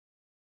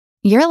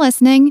You're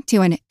listening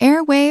to an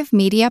Airwave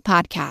Media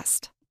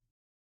Podcast.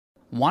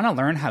 Want to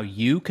learn how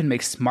you can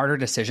make smarter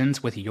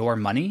decisions with your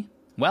money?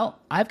 Well,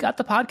 I've got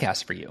the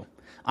podcast for you.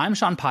 I'm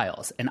Sean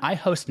Piles, and I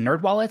host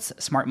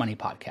NerdWallet's Smart Money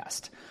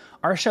Podcast.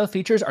 Our show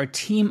features our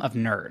team of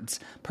nerds,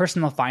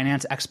 personal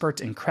finance experts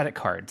in credit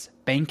cards,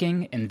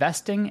 banking,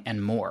 investing,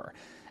 and more.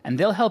 And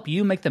they'll help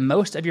you make the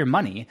most of your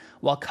money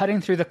while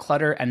cutting through the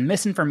clutter and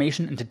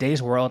misinformation in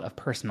today's world of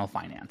personal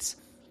finance.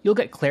 You'll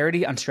get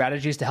clarity on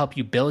strategies to help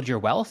you build your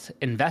wealth,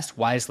 invest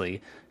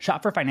wisely,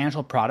 shop for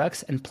financial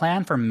products, and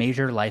plan for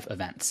major life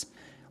events.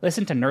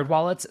 Listen to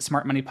NerdWallet's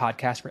Smart Money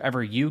Podcast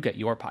wherever you get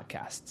your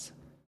podcasts.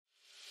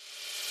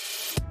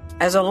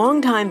 As a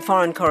longtime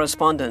foreign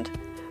correspondent,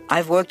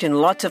 I've worked in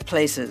lots of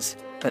places,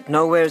 but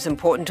nowhere as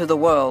important to the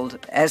world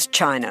as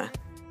China.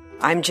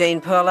 I'm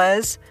Jane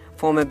Perlez,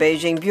 former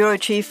Beijing bureau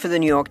chief for the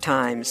New York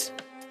Times.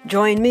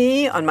 Join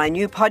me on my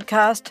new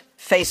podcast,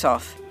 Face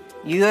Off,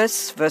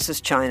 U.S.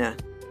 versus China,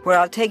 where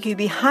I'll take you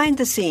behind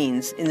the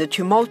scenes in the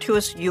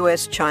tumultuous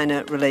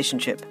U.S.-China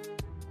relationship.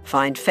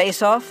 Find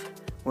Face Off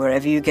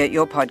wherever you get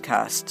your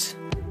podcasts.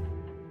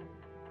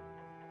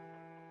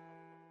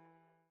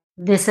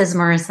 This is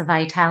Marisa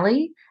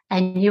Vitali,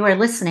 and you are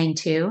listening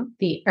to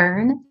the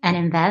Earn and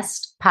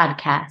Invest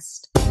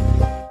podcast.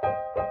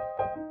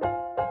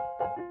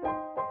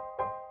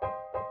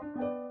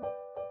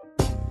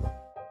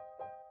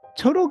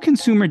 Total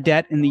consumer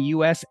debt in the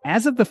U.S.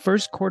 as of the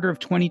first quarter of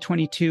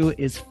 2022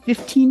 is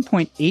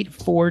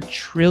 $15.84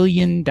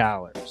 trillion.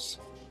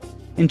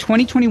 In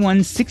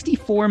 2021,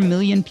 64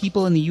 million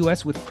people in the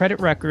U.S. with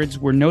credit records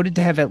were noted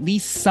to have at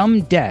least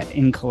some debt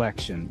in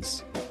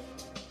collections.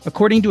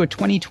 According to a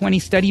 2020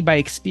 study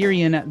by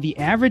Experian, the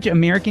average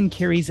American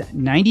carries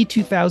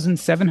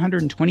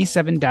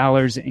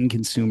 $92,727 in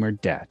consumer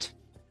debt.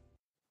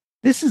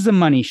 This is a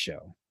money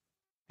show.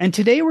 And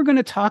today we're going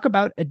to talk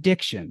about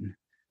addiction.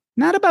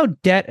 Not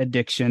about debt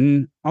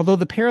addiction, although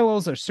the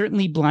parallels are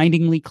certainly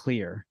blindingly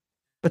clear,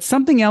 but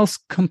something else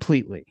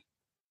completely.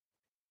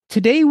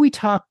 Today we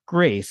talk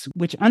grace,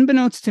 which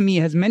unbeknownst to me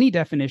has many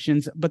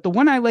definitions, but the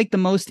one I like the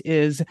most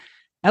is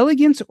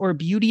elegance or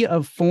beauty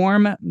of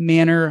form,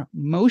 manner,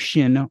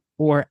 motion,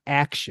 or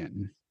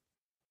action.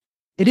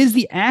 It is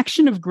the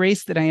action of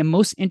grace that I am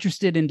most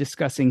interested in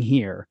discussing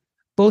here,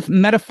 both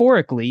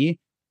metaphorically,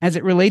 as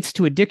it relates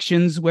to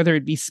addictions, whether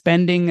it be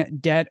spending,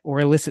 debt, or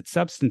illicit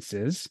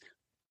substances,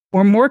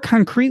 or more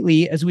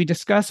concretely, as we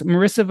discuss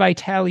Marisa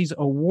Vitali's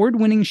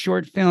award-winning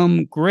short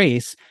film,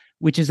 Grace,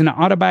 which is an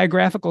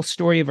autobiographical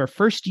story of her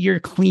first year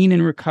clean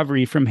in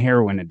recovery from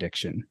heroin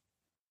addiction.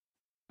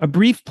 A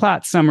brief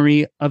plot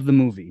summary of the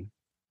movie.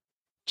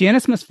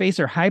 Janice must face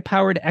her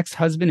high-powered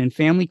ex-husband in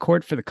family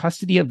court for the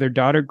custody of their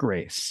daughter,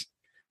 Grace.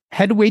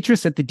 Head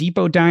waitress at the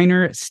Depot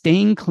Diner,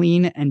 staying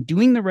clean and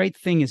doing the right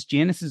thing is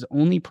Janice's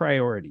only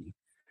priority.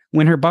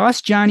 When her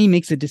boss, Johnny,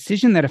 makes a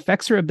decision that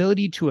affects her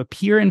ability to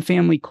appear in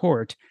family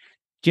court,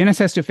 Janice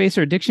has to face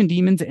her addiction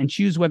demons and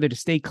choose whether to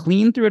stay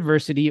clean through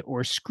adversity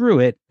or screw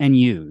it and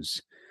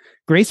use.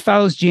 Grace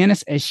follows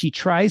Janice as she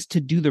tries to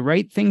do the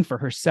right thing for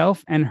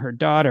herself and her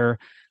daughter.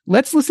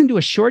 Let's listen to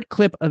a short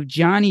clip of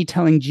Johnny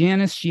telling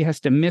Janice she has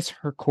to miss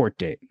her court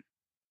date.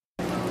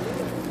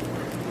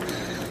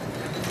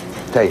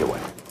 Tell you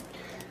what,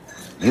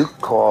 you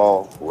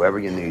call whoever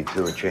you need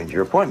to and change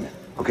your appointment,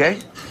 okay?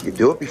 You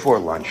do it before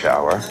lunch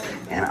hour,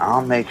 and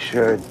I'll make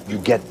sure you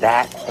get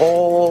that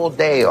whole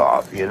day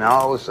off,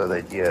 so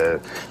that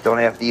you don't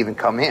have to even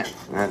come in.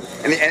 And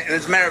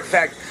as a matter of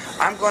fact,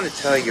 I'm going to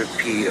tell your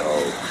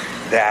PO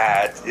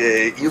that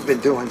you've been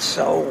doing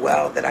so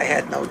well that I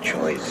had no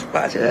choice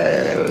but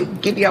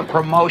give you a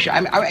promotion.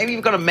 I'm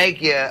even going to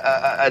make you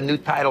a new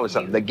title or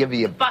something. They give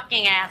you a...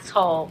 Fucking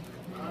asshole.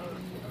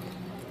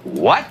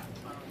 What?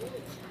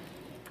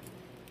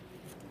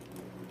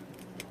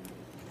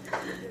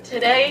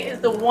 Today is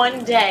the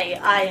one day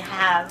I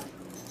have.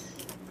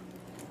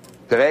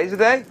 Today's the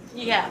day?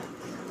 Yeah.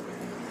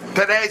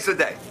 Today's the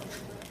day.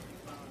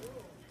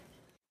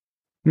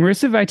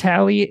 Marisa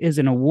Vitali is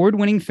an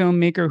award-winning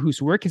filmmaker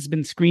whose work has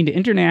been screened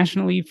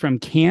internationally from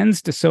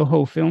Cannes to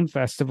Soho Film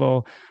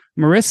Festival.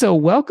 Marisa,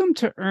 welcome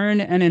to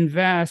Earn and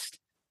Invest.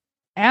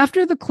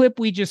 After the clip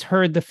we just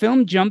heard, the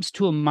film jumps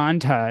to a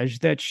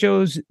montage that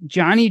shows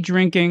Johnny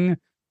drinking,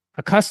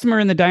 a customer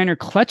in the diner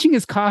clutching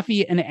his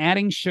coffee and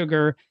adding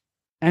sugar,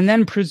 and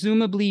then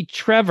presumably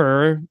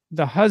Trevor,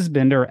 the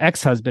husband or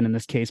ex-husband in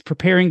this case,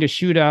 preparing to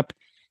shoot up.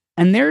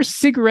 And there's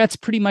cigarettes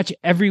pretty much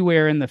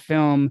everywhere in the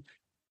film.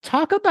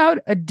 Talk about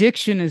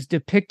addiction as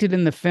depicted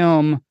in the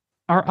film.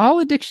 Are all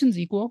addictions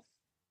equal?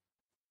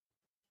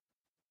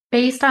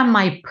 Based on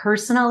my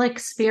personal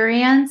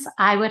experience,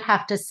 I would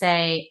have to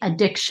say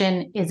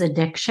addiction is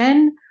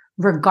addiction,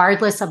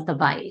 regardless of the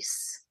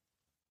vice.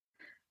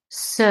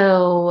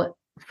 So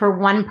for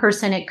one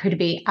person, it could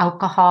be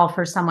alcohol.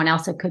 For someone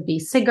else, it could be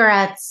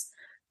cigarettes.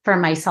 For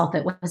myself,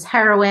 it was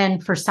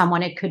heroin. For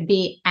someone, it could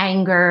be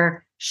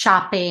anger,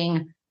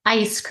 shopping,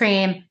 ice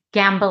cream,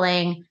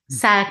 gambling,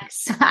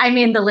 sex. I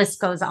mean, the list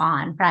goes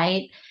on,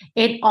 right?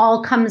 It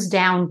all comes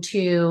down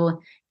to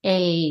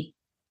a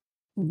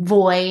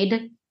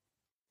void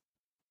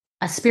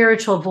a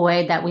spiritual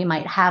void that we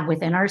might have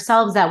within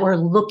ourselves that we're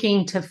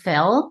looking to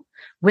fill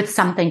with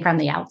something from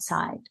the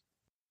outside,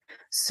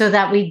 so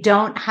that we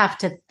don't have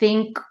to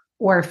think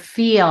or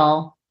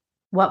feel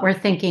what we're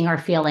thinking or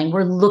feeling.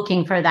 We're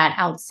looking for that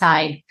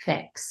outside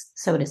fix,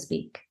 so to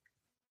speak.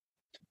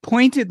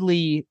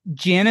 Pointedly,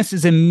 Janice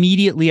is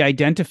immediately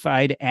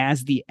identified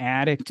as the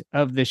addict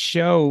of the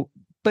show,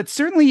 but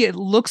certainly it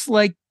looks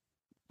like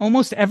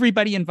almost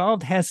everybody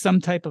involved has some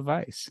type of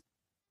vice.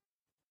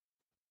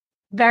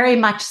 Very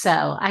much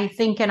so. I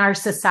think in our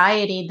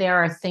society, there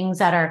are things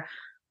that are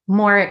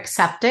more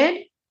accepted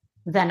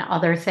than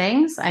other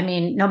things. I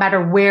mean, no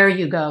matter where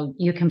you go,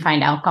 you can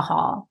find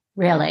alcohol,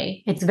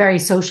 really. It's very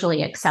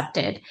socially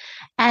accepted.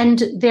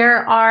 And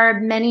there are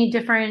many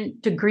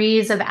different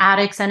degrees of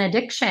addicts and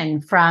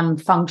addiction, from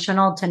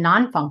functional to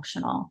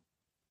non-functional.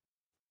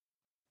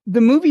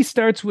 The movie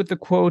starts with the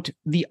quote,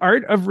 "The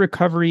art of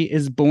recovery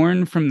is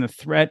born from the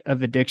threat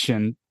of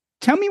addiction."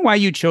 Tell me why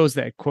you chose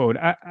that quote.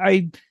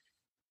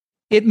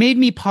 It made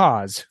me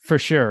pause, for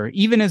sure,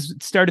 even as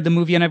it started the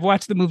movie, and I've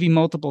watched the movie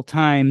multiple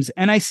times,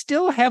 and I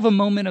still have a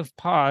moment of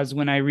pause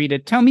when I read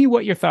it. Tell me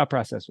what your thought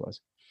process was.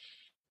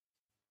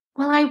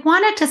 Well, I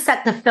wanted to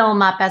set the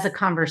film up as a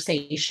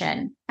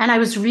conversation, and I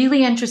was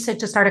really interested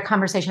to start a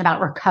conversation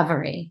about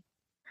recovery,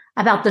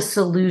 about the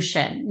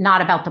solution, not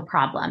about the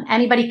problem.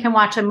 Anybody can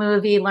watch a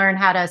movie, learn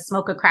how to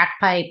smoke a crack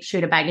pipe,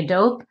 shoot a bag of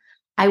dope.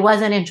 I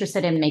wasn't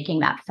interested in making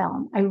that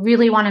film. I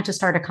really wanted to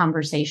start a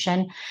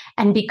conversation.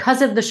 And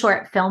because of the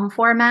short film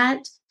format,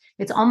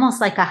 it's almost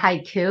like a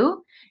haiku.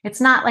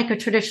 It's not like a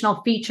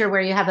traditional feature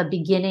where you have a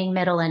beginning,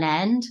 middle, and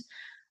end.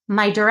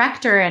 My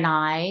director and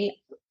I,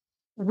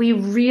 we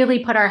really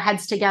put our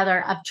heads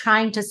together of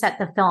trying to set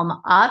the film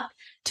up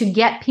to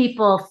get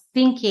people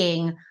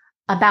thinking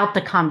about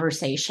the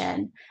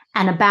conversation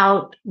and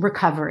about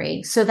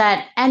recovery, so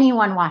that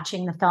anyone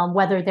watching the film,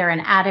 whether they're an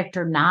addict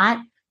or not,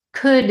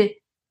 could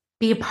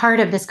be a part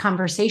of this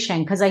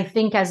conversation. Because I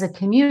think as a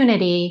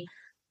community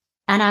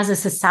and as a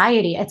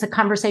society, it's a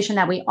conversation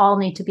that we all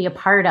need to be a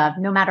part of,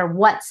 no matter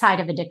what side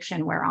of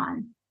addiction we're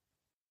on.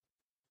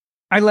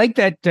 I like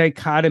that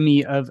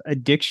dichotomy of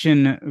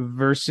addiction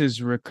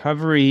versus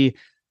recovery.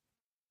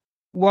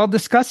 While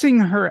discussing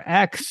her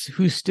ex,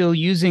 who's still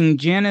using,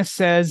 Janice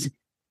says,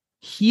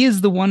 he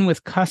is the one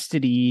with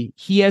custody.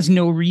 He has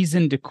no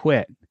reason to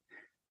quit.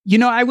 You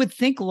know, I would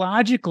think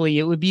logically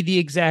it would be the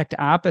exact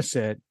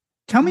opposite.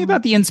 Tell me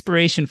about the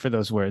inspiration for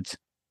those words.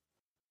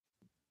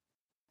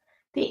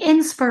 The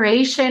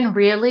inspiration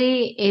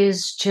really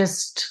is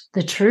just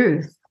the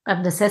truth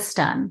of the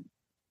system.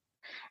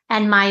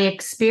 And my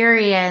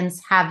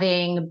experience,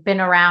 having been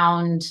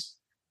around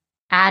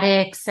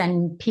addicts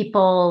and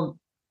people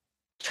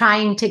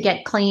trying to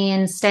get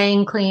clean,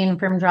 staying clean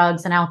from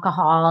drugs and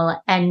alcohol,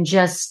 and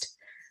just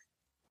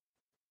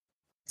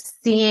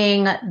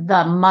seeing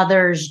the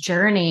mother's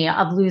journey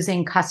of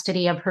losing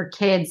custody of her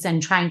kids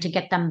and trying to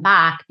get them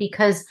back.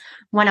 Because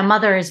when a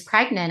mother is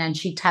pregnant and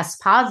she tests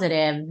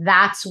positive,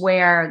 that's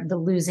where the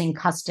losing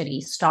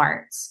custody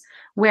starts.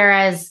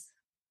 Whereas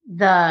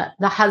the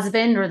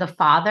husband or the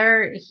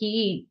father,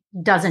 he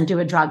doesn't do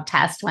a drug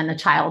test when the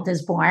child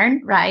is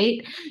born,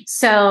 right?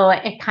 So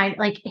it kind of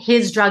like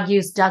his drug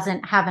use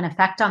doesn't have an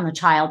effect on the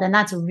child. And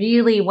that's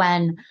really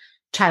when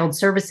child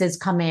services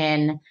come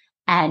in.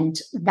 And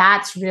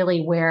that's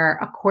really where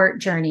a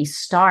court journey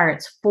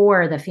starts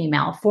for the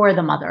female, for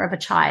the mother of a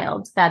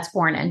child that's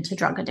born into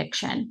drug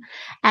addiction.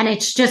 And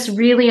it's just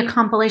really a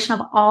compilation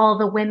of all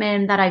the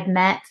women that I've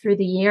met through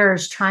the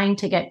years trying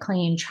to get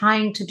clean,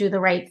 trying to do the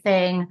right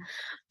thing,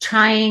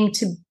 trying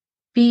to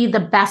be the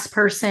best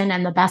person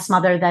and the best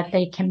mother that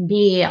they can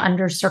be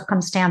under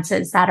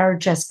circumstances that are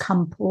just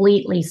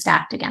completely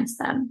stacked against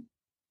them.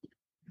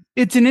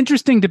 It's an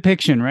interesting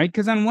depiction, right?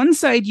 Because on one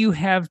side, you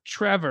have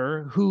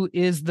Trevor, who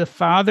is the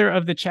father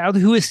of the child,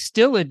 who is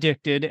still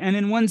addicted. And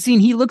in one scene,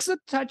 he looks a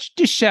touch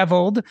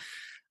disheveled.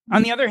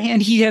 On the other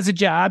hand, he has a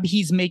job,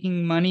 he's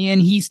making money,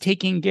 and he's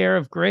taking care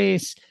of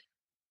Grace.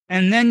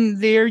 And then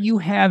there you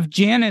have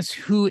Janice,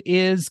 who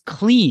is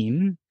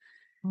clean,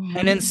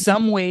 and in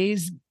some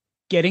ways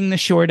getting the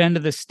short end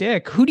of the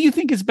stick. Who do you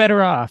think is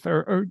better off?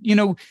 Or, you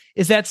know,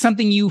 is that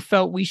something you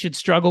felt we should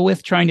struggle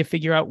with, trying to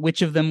figure out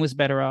which of them was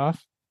better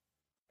off?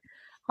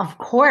 Of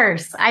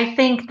course. I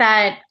think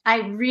that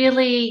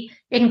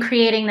in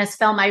creating this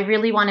film, I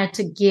really wanted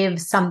to give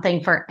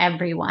something for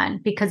everyone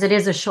because it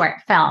is a short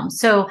film.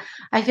 So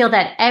I feel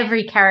that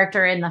every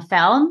character in the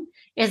film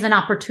is an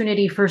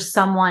opportunity for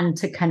someone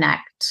to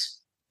connect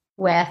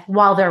with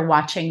while they're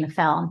watching the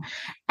film.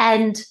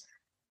 And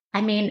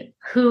I mean,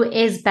 who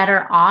is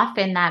better off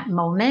in that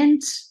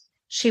moment?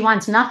 She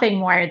wants nothing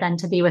more than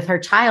to be with her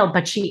child,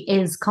 but she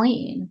is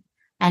clean.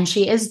 And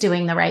she is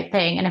doing the right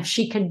thing. And if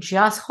she could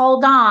just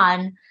hold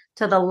on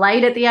to the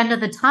light at the end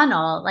of the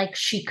tunnel, like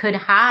she could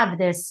have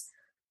this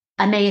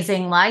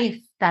amazing life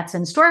that's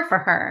in store for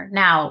her.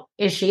 Now,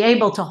 is she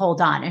able to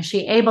hold on? Is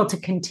she able to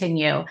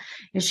continue?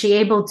 Is she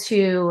able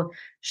to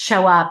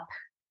show up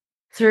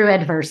through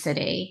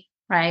adversity?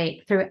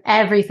 right? Through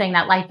everything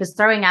that life is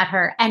throwing at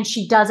her. And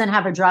she doesn't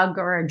have a drug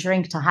or a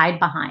drink to hide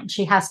behind.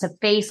 She has to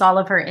face all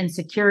of her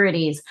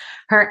insecurities,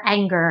 her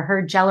anger,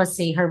 her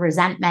jealousy, her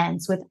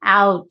resentments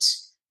without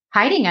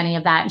hiding any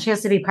of that. And she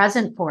has to be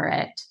present for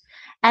it.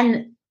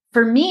 And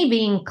for me,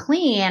 being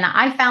clean,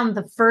 I found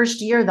the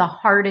first year the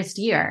hardest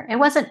year. It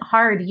wasn't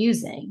hard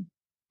using.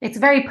 It's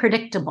very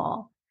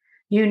predictable.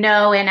 You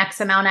know, in X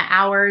amount of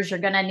hours, you're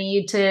going to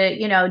need to,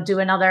 you know, do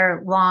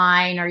another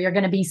line, or you're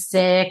going to be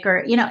sick,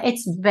 or, you know,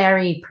 it's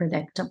very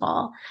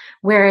predictable.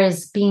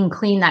 Whereas being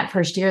clean that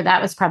first year,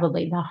 that was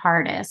probably the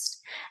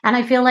hardest. And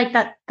I feel like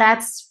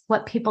that's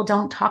what people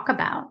don't talk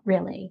about,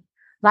 really.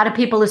 A lot of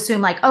people assume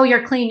like, oh,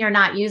 you're clean, you're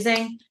not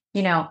using,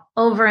 you know,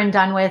 over and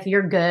done with,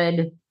 you're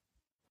good.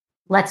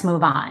 Let's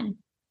move on.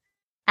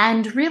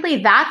 And really,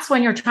 that's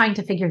when you're trying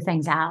to figure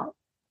things out.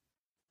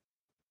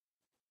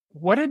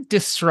 What a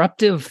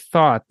disruptive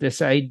thought,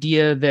 this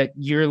idea that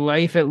your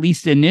life, at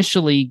least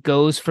initially,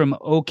 goes from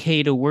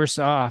okay to worse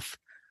off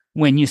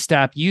when you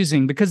stop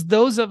using. Because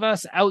those of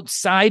us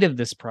outside of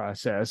this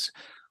process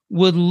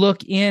would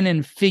look in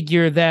and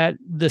figure that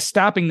the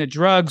stopping the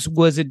drugs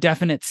was a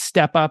definite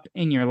step up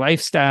in your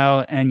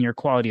lifestyle and your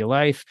quality of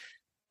life.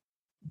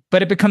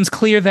 But it becomes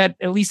clear that,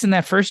 at least in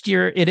that first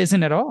year, it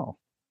isn't at all.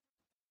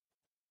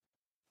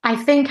 I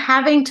think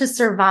having to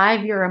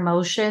survive your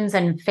emotions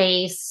and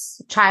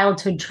face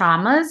childhood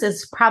traumas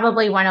is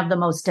probably one of the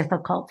most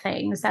difficult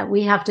things that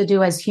we have to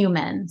do as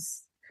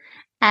humans.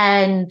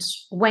 And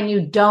when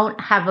you don't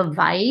have a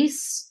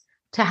vice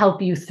to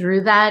help you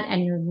through that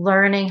and you're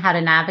learning how to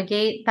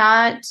navigate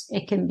that,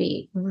 it can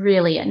be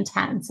really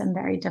intense and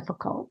very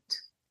difficult.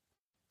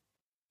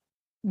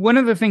 One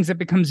of the things that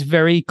becomes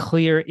very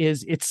clear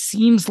is it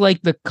seems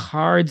like the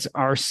cards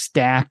are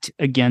stacked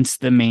against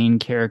the main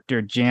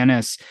character,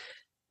 Janice.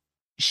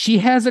 She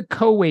has a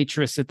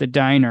co-waitress at the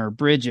diner,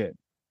 Bridget,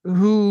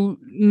 who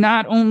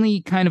not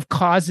only kind of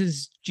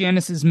causes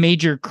Janice's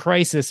major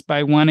crisis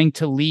by wanting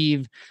to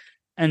leave,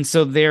 and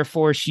so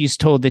therefore she's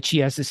told that she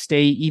has to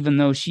stay even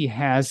though she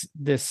has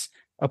this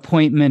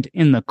appointment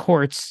in the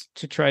courts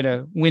to try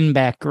to win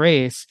back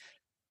Grace.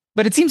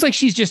 But it seems like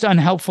she's just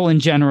unhelpful in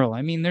general.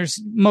 I mean,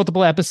 there's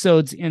multiple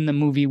episodes in the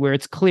movie where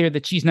it's clear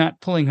that she's not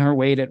pulling her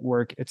weight at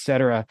work,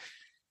 etc.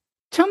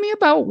 Tell me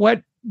about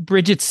what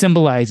Bridget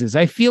symbolizes.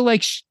 I feel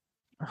like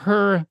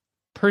her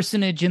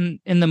personage in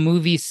the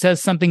movie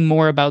says something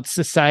more about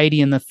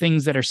society and the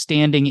things that are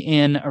standing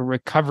in a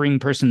recovering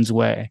person's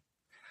way.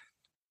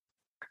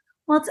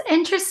 Well, it's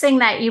interesting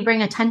that you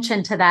bring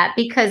attention to that,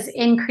 because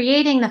in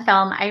creating the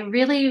film, I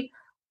really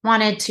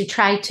wanted to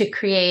try to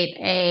create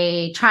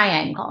a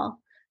triangle.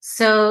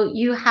 So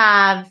you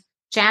have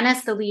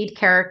Janice, the lead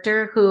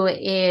character, who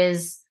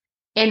is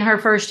in her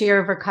first year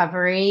of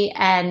recovery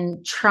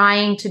and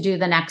trying to do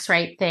the next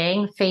right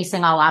thing,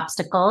 facing all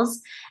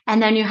obstacles.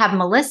 And then you have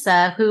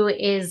Melissa, who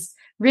is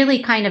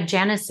really kind of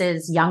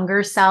Janice's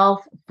younger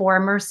self,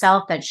 former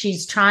self, that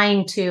she's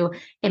trying to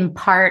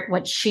impart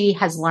what she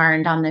has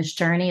learned on this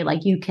journey.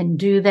 Like, you can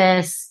do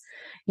this,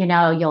 you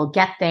know, you'll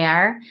get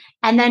there.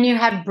 And then you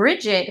have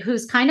Bridget,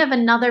 who's kind of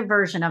another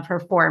version of her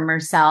former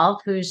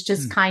self, who's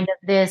just kind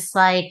of this,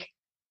 like,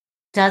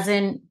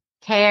 doesn't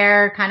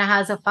care, kind of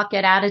has a fuck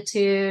it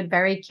attitude,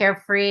 very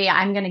carefree.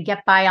 I'm going to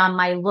get by on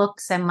my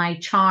looks and my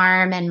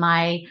charm and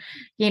my,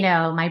 you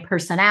know, my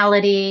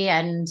personality,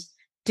 and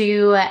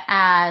do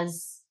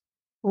as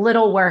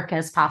little work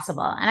as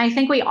possible. And I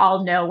think we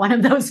all know one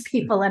of those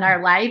people in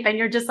our life. And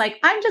you're just like,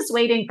 I'm just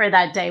waiting for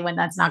that day when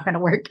that's not going to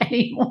work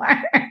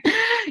anymore.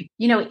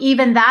 You know,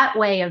 even that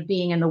way of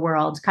being in the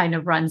world kind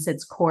of runs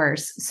its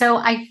course. So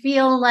I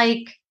feel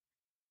like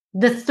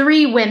the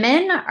three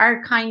women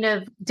are kind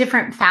of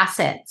different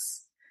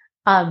facets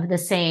of the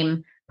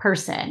same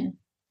person.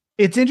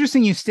 It's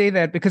interesting you say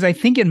that, because I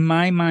think in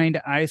my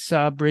mind, I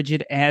saw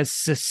Bridget as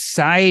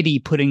society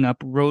putting up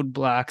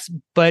roadblocks,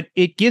 but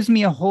it gives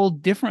me a whole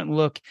different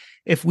look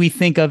if we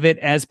think of it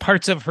as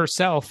parts of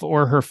herself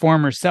or her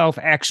former self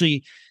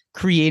actually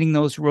creating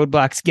those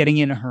roadblocks, getting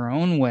in her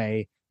own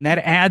way. And that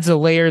adds a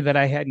layer that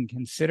I hadn't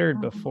considered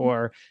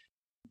before.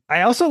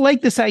 I also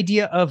like this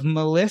idea of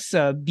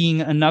Melissa being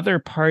another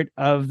part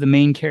of the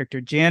main character,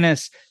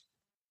 Janice.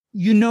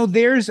 You know,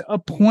 there's a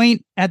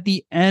point at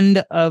the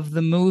end of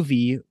the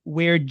movie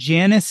where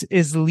Janice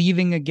is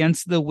leaving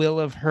against the will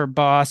of her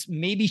boss.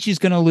 Maybe she's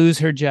going to lose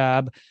her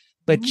job,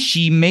 but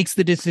she makes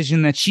the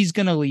decision that she's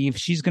going to leave.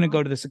 She's going to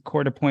go to this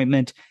court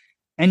appointment,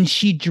 and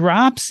she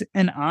drops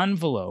an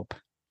envelope.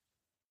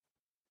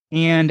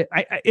 And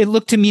it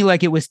looked to me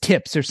like it was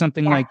tips or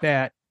something like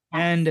that.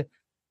 And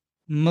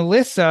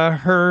Melissa,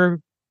 her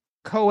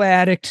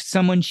co-addict,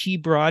 someone she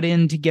brought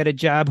in to get a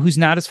job, who's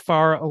not as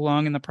far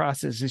along in the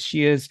process as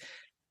she is,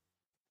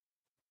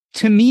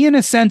 to me, in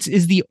a sense,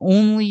 is the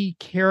only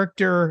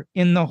character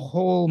in the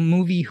whole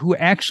movie who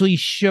actually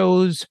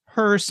shows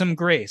her some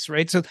grace,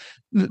 right? So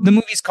the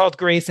movie's called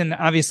Grace, and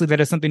obviously that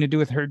has something to do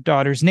with her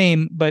daughter's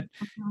name, but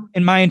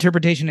in my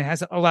interpretation, it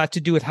has a lot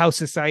to do with how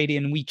society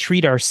and we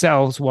treat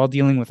ourselves while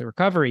dealing with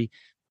recovery.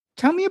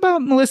 Tell me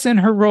about Melissa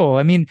and her role.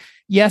 I mean,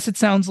 yes, it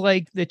sounds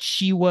like that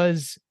she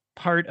was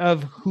part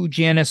of who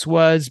Janice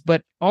was,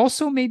 but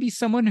also maybe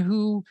someone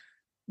who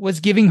was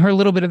giving her a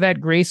little bit of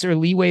that grace or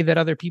leeway that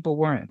other people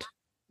weren't.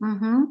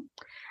 Mm-hmm.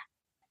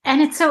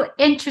 And it's so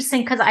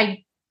interesting because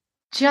I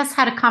just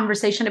had a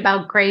conversation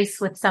about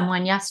grace with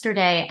someone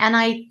yesterday. And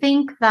I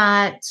think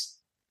that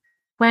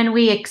when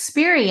we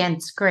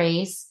experience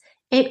grace,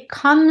 it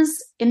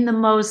comes in the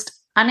most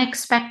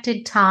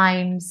unexpected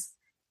times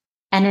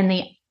and in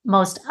the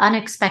most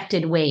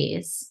unexpected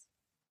ways,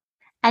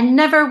 and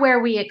never where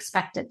we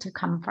expect it to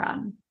come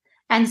from.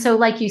 And so,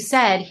 like you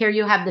said, here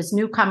you have this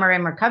newcomer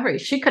in recovery.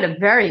 She could have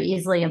very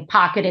easily have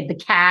pocketed the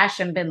cash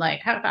and been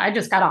like, I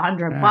just got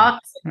 $100.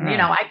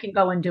 I can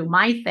go and do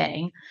my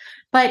thing.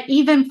 But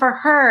even for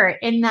her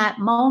in that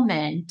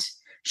moment,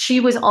 she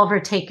was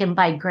overtaken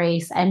by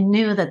grace and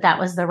knew that that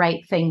was the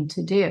right thing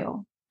to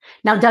do.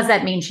 Now, does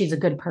that mean she's a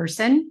good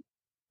person?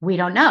 We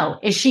don't know.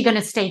 Is she going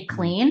to stay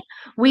clean?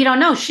 We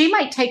don't know. She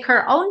might take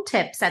her own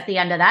tips at the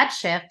end of that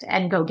shift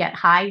and go get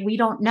high. We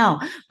don't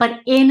know. But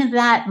in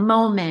that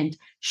moment,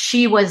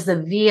 she was the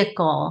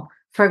vehicle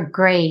for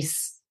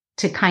grace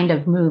to kind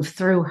of move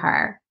through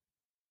her.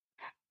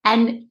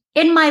 And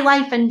in my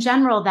life in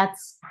general,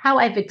 that's how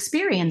I've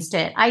experienced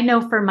it. I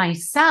know for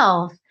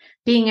myself,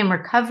 being in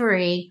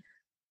recovery,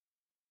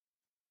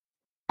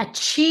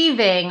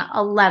 achieving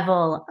a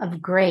level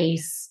of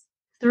grace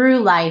through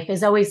life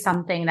is always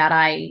something that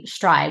I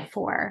strive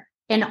for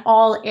in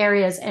all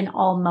areas, in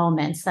all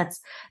moments.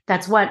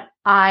 That's what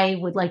I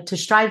would like to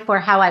strive for,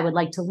 how I would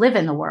like to live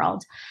in the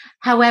world.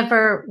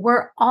 However,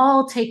 we're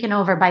all taken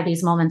over by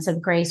these moments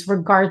of grace,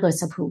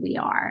 regardless of who we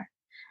are.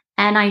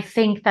 And I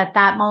think that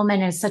that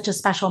moment is such a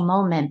special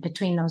moment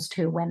between those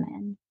two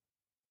women.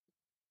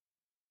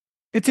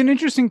 It's an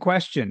interesting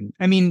question.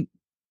 I mean,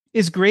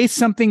 is grace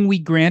something we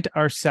grant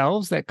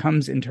ourselves that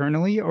comes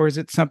internally, or is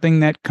it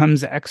something that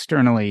comes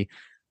externally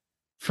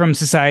from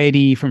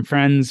society, from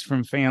friends,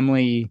 from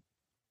family?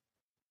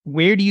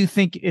 Where do you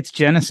think its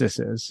genesis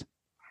is?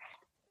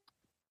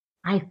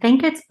 I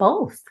think it's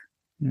both.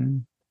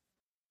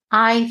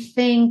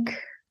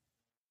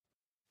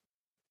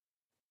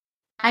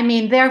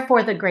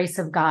 Therefore the grace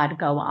of God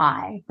go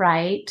I,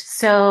 right?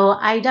 So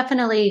I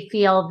definitely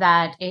feel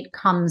that it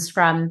comes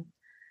from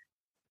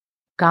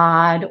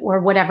God,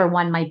 or whatever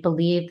one might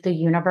believe, the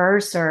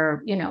universe,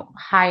 or,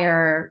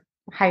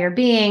 higher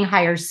being,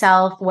 higher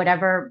self,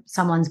 whatever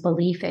someone's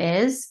belief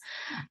is.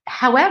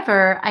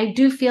 However, I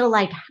do feel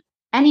like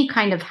any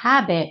kind of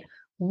habit,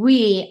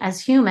 we as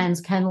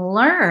humans can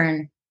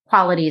learn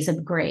qualities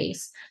of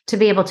grace to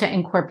be able to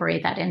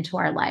incorporate that into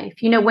our life.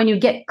 When you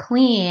get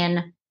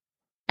clean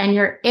and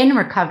you're in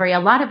recovery, a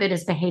lot of it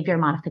is behavior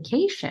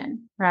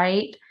modification,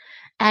 right?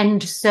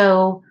 And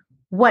so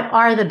what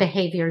are the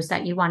behaviors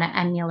that you want to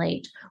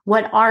emulate?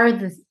 What are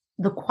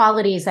the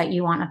qualities that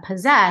you want to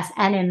possess?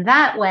 And in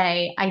that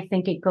way, I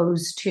think it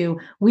goes to,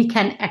 we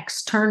can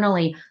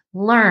externally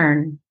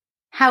learn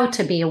how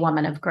to be a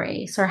woman of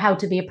grace or how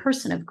to be a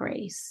person of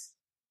grace.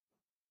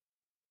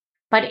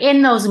 But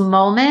in those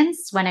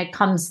moments when it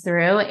comes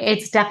through,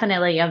 it's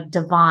definitely a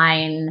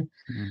divine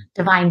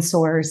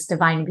source,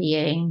 divine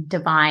being,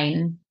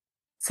 divine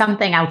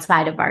something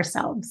outside of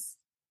ourselves.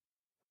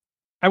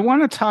 I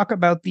want to talk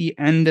about the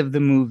end of the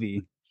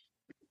movie.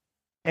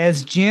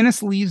 As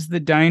Janice leaves the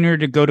diner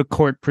to go to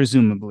court,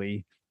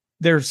 presumably,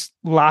 there's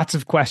lots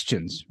of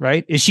questions,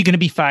 right? Is she going to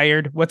be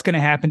fired? What's going to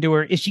happen to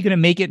her? Is she going to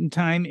make it in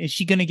time? Is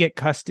she going to get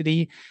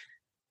custody?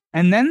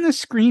 And then the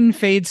screen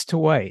fades to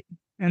white.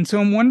 And so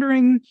I'm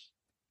wondering,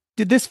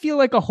 did this feel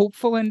like a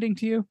hopeful ending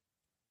to you?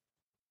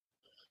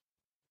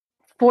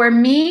 For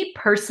me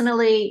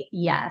personally,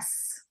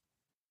 yes.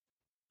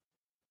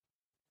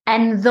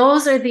 And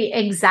those are the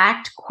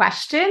exact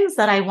questions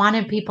that I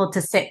wanted people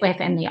to sit with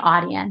in the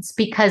audience,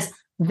 because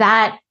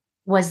that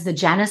was the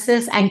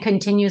genesis and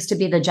continues to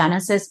be the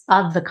genesis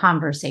of the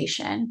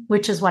conversation,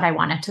 which is what I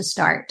wanted to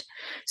start.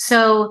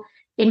 So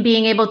in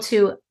being able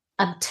to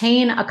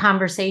obtain a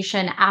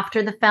conversation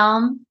after the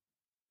film,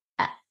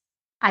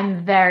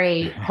 I'm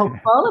very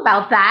hopeful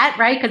about that,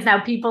 right? Because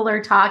now people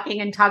are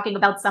talking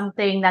about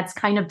something that's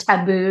kind of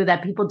taboo,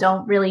 that people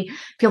don't really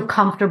feel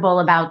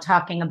comfortable about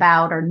talking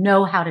about, or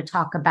know how to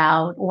talk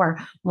about, or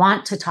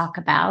want to talk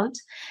about.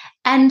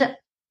 And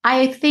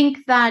I think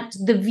that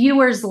the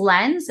viewer's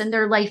lens and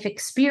their life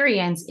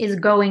experience is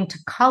going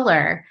to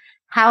color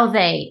how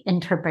they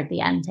interpret the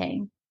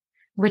ending,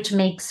 which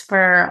makes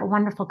for a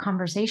wonderful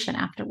conversation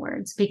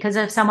afterwards. Because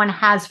if someone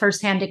has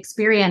firsthand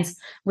experience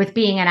with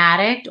being an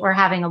addict or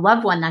having a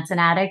loved one that's an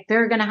addict,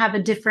 they're going to have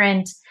a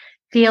different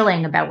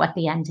feeling about what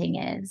the ending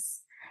is.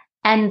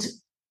 And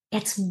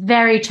it's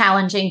very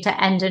challenging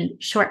to end a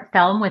short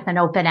film with an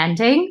open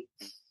ending.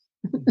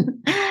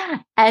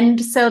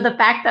 And so the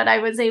fact that I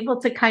was able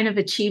to kind of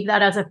achieve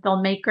that as a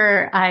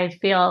filmmaker, I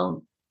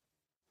feel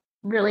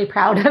really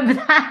proud of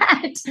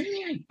that.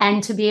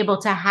 And to be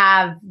able to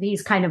have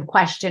these kind of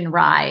questions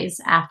rise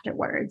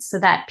afterwards so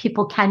that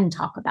people can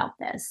talk about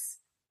this.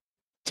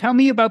 Tell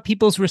me about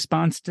people's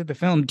response to the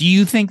film. Do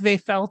you think they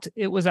felt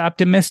it was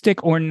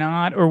optimistic or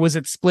not? Or was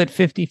it split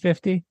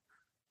 50-50?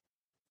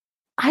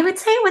 I would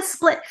say it was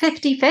split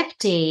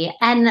 50-50.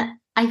 And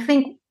I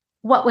think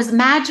what was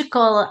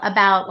magical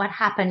about what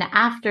happened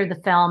after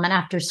the film and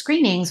after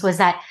screenings was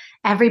that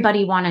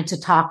everybody wanted to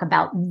talk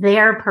about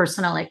their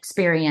personal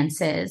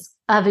experiences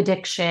of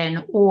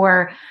addiction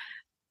or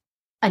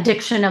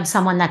addiction of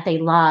someone that they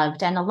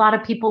loved. And a lot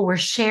of people were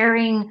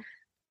sharing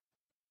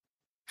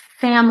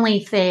family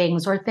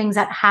things or things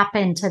that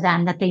happened to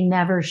them that they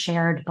never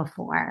shared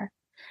before.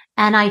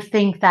 And I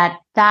think that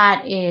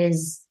that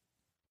is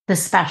the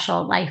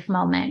special life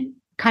moment,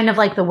 kind of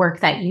like the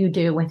work that you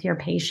do with your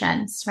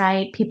patients,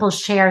 right? People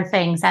share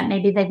things that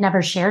maybe they've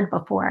never shared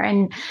before.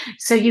 And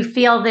so you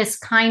feel this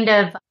kind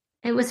of,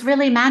 it was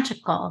really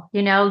magical.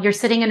 You know, you're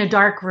sitting in a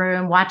dark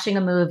room watching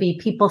a movie.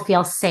 People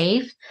feel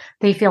safe.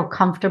 They feel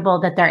comfortable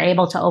that they're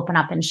able to open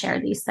up and share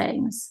these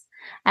things.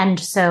 And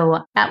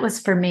so that was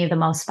for me the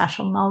most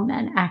special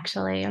moment,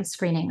 actually, of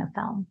screening the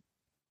film.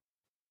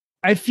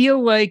 I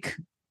feel like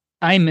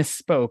I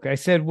misspoke. I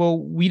said, well,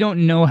 we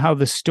don't know how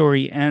the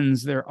story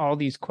ends. There are all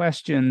these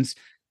questions,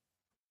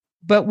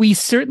 but we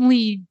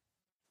certainly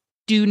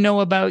do know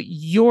about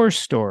your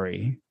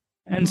story.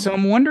 And so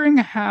I'm wondering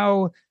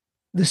how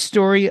the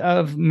story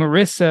of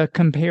Marisa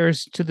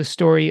compares to the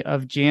story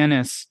of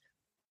Janice.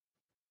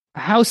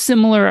 How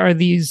similar are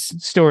these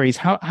stories?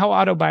 How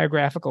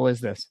autobiographical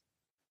is this?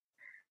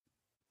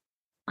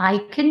 I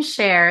can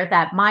share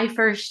that my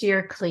first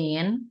year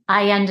clean,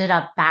 I ended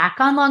up back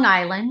on Long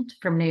Island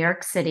from New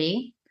York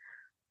City,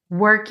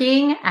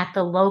 working at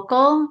the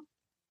local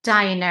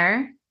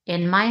diner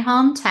in my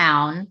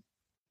hometown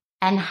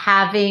and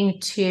having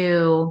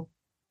to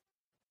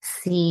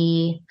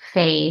see,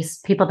 face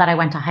people that I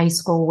went to high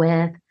school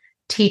with,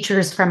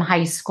 teachers from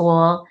high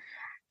school,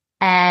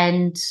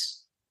 and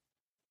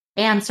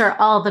answer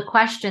all the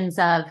questions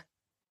of,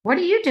 what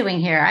are you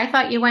doing here? I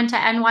thought you went to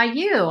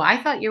NYU.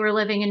 I thought you were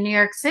living in New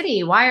York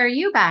City. Why are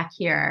you back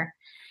here?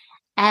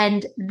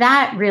 And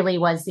that really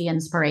was the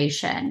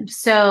inspiration.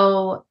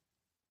 So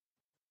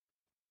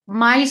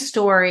my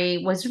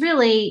story was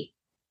really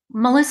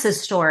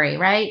Melissa's story,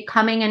 right?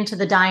 Coming into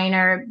the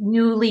diner,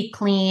 newly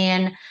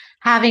clean,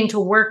 having to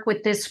work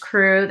with this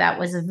crew that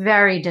was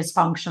very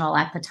dysfunctional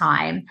at the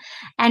time.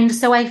 And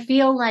so I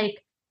feel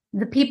like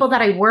the people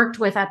that I worked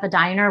with at the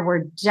diner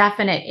were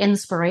definite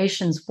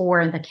inspirations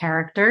for the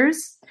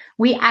characters.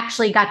 We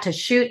actually got to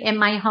shoot in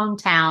my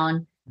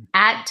hometown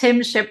at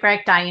Tim's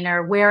Shipwreck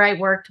Diner, where I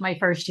worked my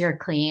first year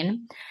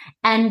clean.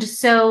 And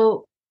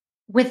so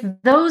with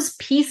those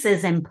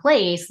pieces in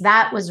place,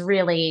 that was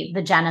really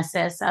the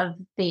genesis of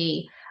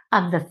the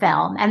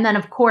film. And then,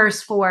 of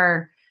course,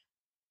 for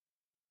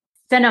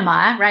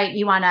cinema, right,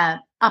 you want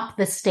to up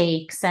the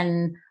stakes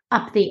and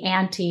up the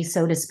ante,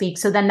 so to speak.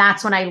 So then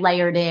that's when I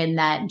layered in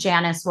that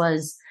Janice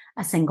was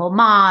a single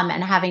mom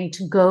and having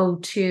to go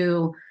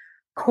to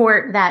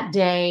court that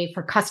day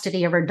for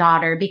custody of her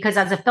daughter. Because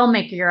as a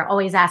filmmaker, you're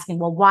always asking,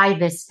 well, why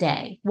this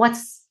day?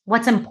 What's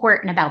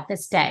important about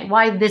this day?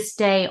 Why this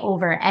day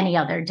over any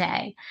other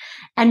day?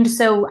 And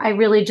so I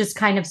really just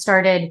kind of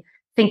started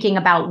thinking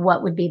about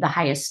what would be the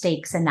highest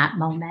stakes in that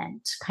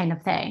moment, kind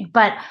of thing.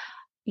 But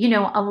you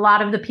know, a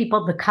lot of the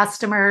people, the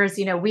customers,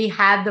 you know, we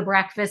had the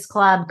breakfast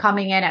club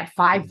coming in at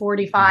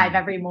 5:45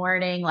 every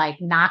morning, like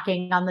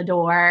knocking on the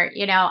door.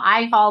 You know,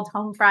 I hauled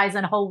home fries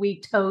and whole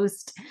wheat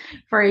toast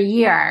for a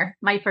year,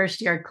 my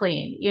first year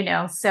clean, you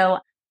know. So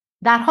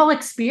that whole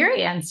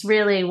experience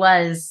really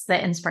was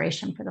the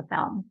inspiration for the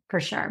film, for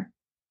sure.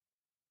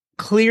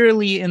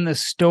 Clearly in the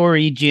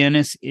story,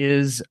 Janice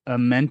is a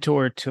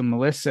mentor to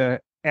Melissa.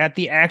 At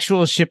the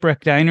actual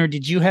Shipwreck Diner,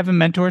 did you have a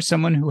mentor,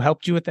 someone who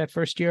helped you with that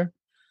first year?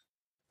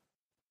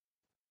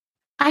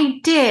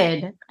 I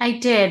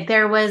did.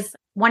 There was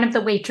one of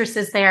the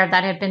waitresses there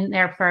that had been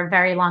there for a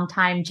very long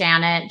time,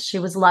 Janet. She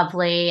was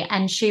lovely.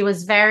 And she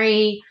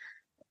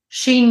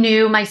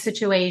knew my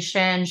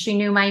situation. She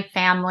knew my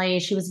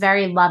family. She was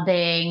very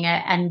loving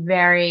and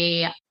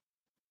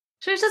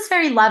she was just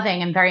very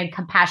loving and very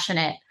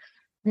compassionate.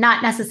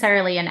 Not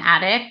necessarily an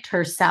addict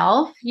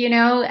herself, you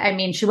know. I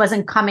mean, she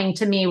wasn't coming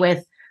to me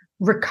with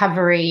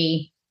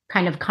recovery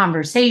kind of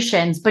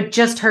conversations, but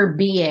just her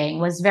being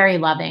was very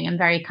loving and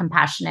very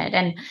compassionate.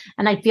 And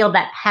I feel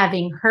that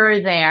having her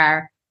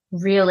there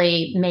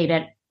really made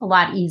it a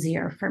lot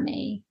easier for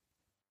me.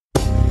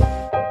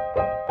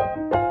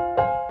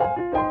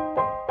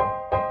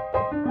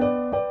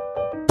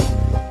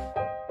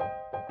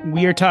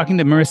 We are talking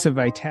to Marisa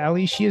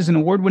Vitali. She is an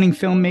award-winning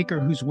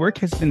filmmaker whose work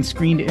has been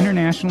screened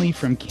internationally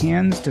from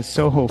Cannes to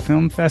Soho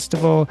Film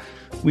Festival.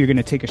 We're going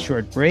to take a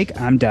short break.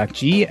 I'm Doc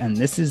G, and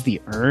this is the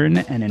Earn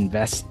and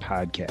Invest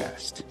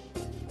podcast.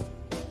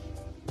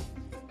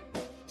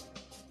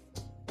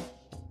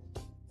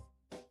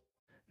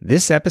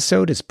 This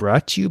episode is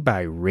brought to you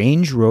by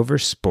Range Rover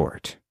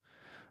Sport.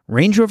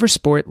 Range Rover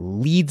Sport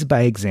leads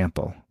by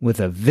example.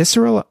 With a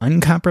visceral,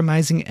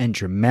 uncompromising, and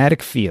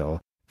dramatic feel,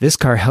 this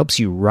car helps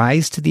you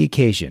rise to the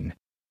occasion.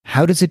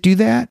 How does it do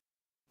that?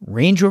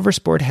 Range Rover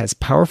Sport has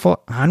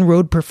powerful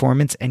on-road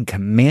performance and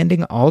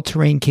commanding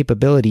all-terrain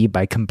capability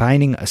by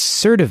combining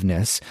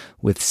assertiveness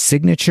with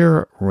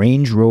signature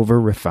Range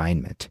Rover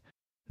refinement.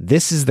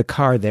 This is the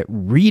car that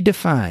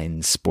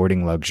redefines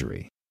sporting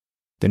luxury.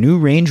 The new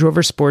Range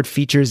Rover Sport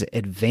features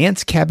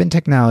advanced cabin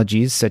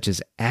technologies such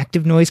as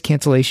active noise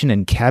cancellation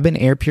and cabin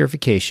air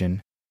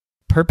purification,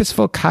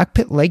 purposeful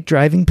cockpit-like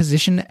driving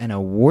position, and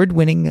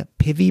award-winning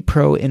Pivi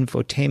Pro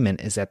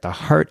infotainment is at the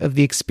heart of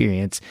the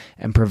experience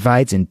and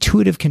provides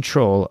intuitive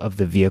control of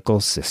the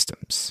vehicle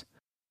systems.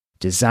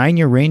 Design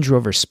your Range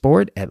Rover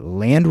Sport at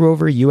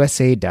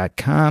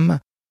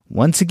LandRoverUSA.com.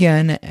 Once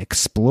again,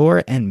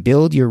 explore and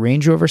build your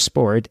Range Rover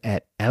Sport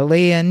at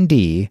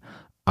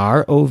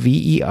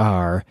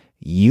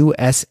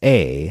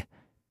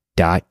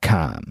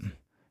LandRoverUSA.com.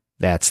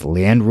 That's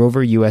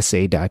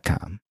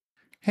LandRoverUSA.com.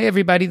 Hey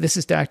everybody, this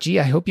is Doc G.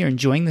 I hope you're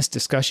enjoying this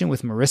discussion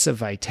with Marisa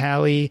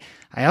Vitali.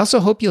 I also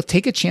hope you'll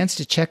take a chance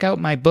to check out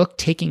my book,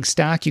 Taking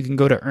Stock. You can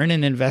go to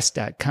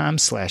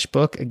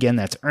earnandinvest.com/book. Again,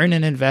 that's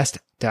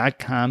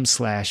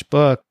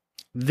earnandinvest.com/book.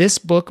 This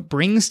book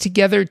brings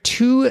together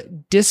two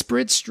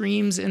disparate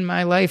streams in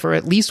my life, or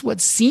at least what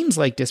seems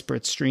like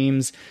disparate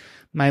streams.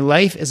 My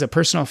life as a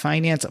personal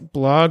finance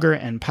blogger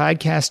and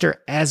podcaster,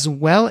 as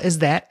well as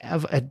that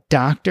of a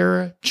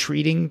doctor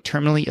treating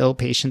terminally ill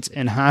patients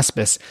in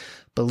hospice.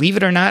 Believe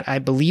it or not, I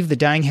believe the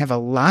dying have a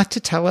lot to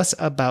tell us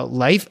about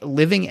life,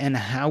 living, and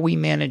how we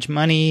manage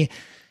money.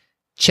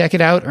 Check it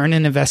out,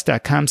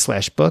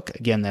 earnandinvest.com/book.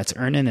 Again, that's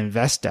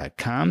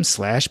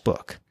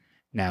earnandinvest.com/book.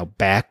 Now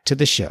back to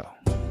the show.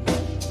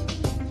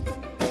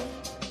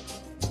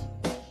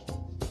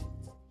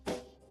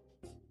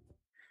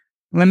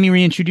 Let me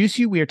reintroduce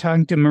you. We are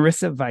talking to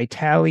Marisa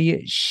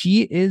Vitali.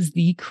 She is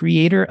the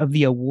creator of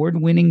the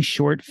award-winning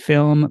short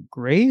film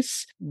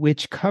Grace,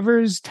 which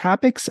covers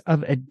topics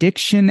of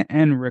addiction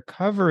and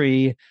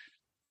recovery.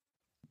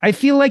 I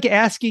feel like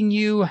asking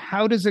you,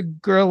 how does a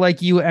girl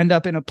like you end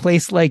up in a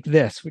place like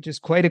this, which is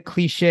quite a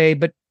cliche,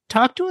 but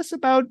talk to us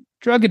about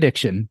drug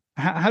addiction.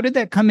 How did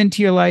that come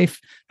into your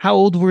life? How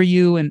old were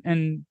you?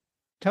 And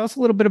tell us a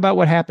little bit about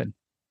what happened.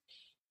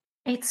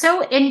 It's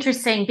so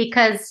interesting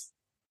because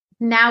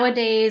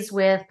nowadays,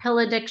 with pill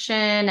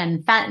addiction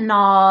and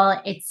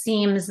fentanyl, it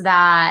seems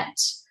that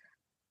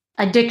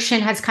addiction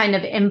has kind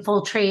of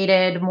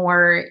infiltrated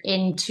more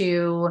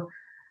into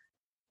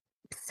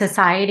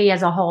society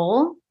as a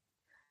whole.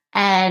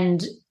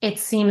 And it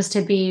seems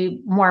to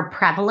be more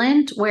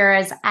prevalent.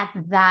 Whereas at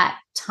that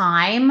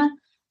time,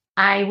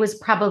 I was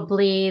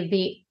probably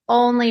the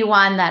only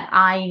one that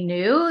I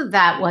knew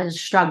that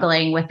was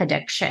struggling with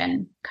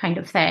addiction kind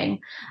of thing.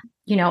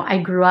 You know, I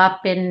grew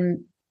up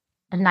in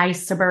a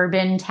nice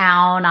suburban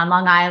town on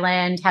Long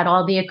Island, had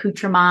all the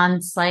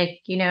accoutrements, like,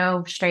 you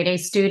know, straight A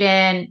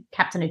student,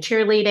 captain of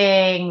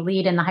cheerleading,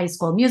 lead in the high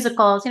school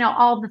musicals, you know,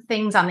 all the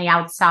things on the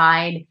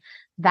outside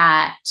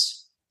that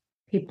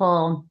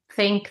people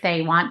think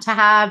they want to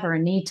have or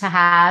need to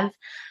have.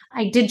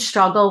 I did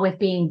struggle with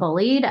being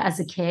bullied as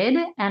a kid.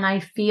 And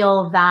I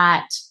feel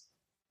that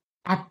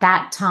at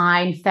that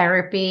time,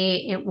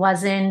 therapy, it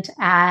wasn't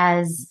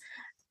as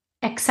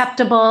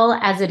acceptable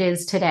as it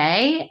is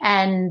today.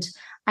 And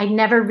I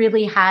never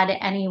really had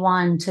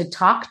anyone to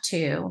talk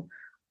to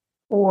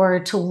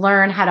or to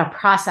learn how to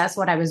process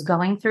what I was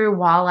going through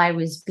while I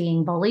was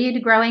being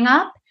bullied growing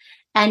up.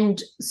 And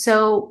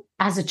so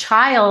as a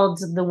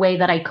child, the way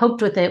that I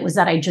coped with it was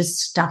that I just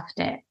stuffed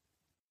it.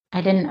 I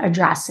didn't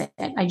address it.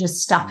 I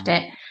just stuffed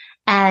it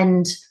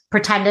and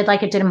pretended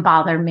like it didn't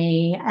bother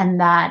me and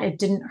that it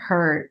didn't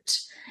hurt.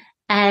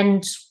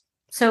 And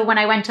so when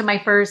I went to my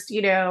first,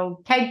 you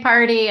know, keg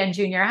party in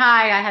junior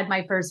high, I had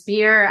my first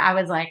beer. I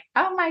was like,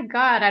 oh my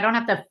God, I don't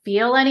have to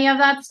feel any of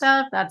that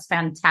stuff. That's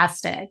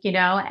fantastic, you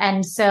know?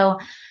 And so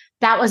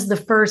that was the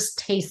first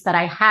taste that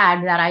I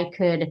had that I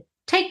could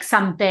take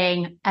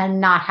something and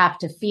not have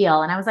to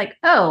feel. And I was like,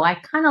 oh, I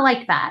kind of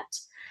like that.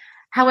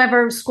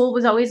 However, school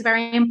was always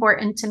very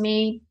important to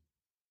me.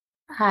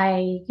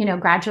 I, you know,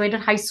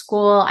 graduated high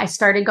school. I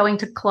started going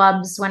to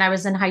clubs when I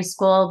was in high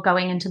school,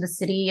 going into the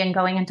city and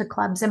going into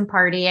clubs and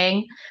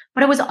partying.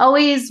 But it was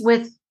always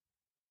with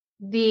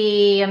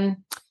the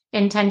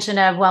intention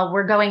of, well,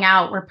 we're going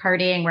out, we're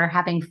partying, we're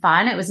having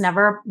fun. It was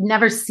never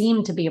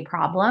seemed to be a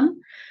problem.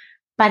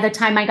 By the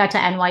time I got to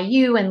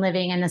NYU and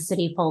living in the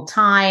city full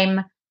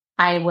time,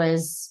 I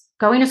was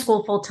going to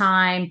school full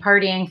time,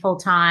 partying full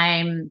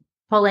time,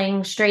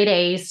 pulling straight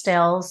A's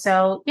still.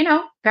 So, you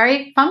know,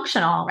 very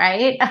functional,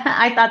 right?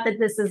 I thought that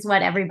this is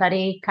what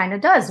everybody kind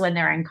of does when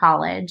they're in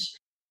college.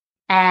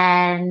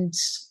 And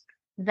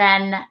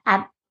then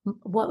at,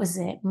 what was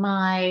it?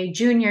 My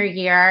junior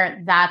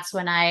year, that's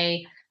when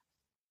I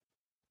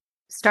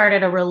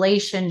started a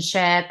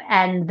relationship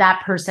and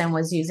that person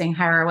was using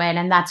heroin.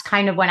 And that's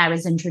kind of when I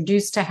was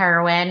introduced to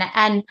heroin.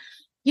 And,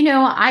 you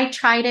know, I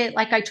tried it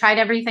like I tried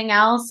everything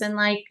else. And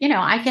like, you know,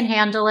 I can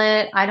handle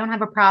it. I don't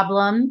have a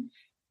problem.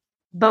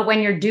 But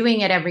when you're doing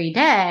it every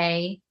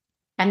day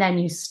and then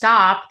you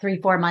stop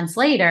 3-4 months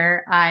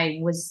later, I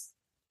was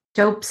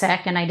dope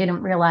sick and I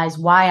didn't realize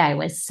why I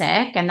was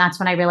sick. And that's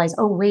when I realized,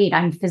 oh, wait,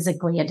 I'm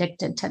physically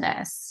addicted to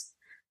this.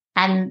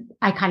 And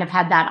I kind of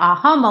had that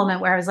aha moment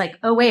where I was like,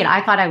 oh, wait,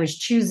 I thought I was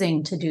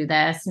choosing to do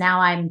this.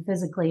 Now I'm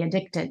physically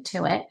addicted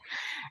to it.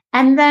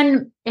 And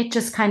then it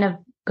just kind of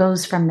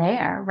goes from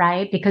there,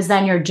 right? Because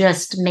then you're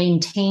just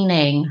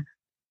maintaining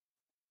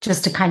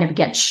just to kind of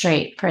get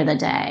straight for the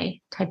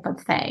day type of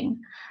thing.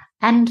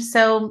 And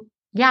so,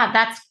 yeah,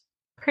 that's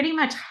pretty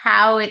much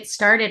how it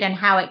started and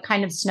how it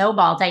kind of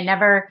snowballed. I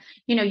never,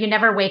 you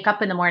never wake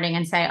up in the morning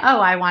and say, oh,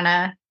 I want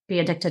to be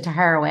addicted to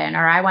heroin,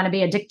 or I want to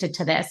be addicted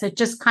to this. It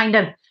just kind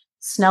of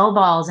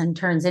snowballs and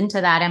turns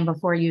into that. And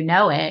before you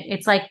know it,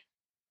 it's like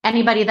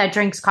anybody that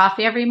drinks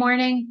coffee every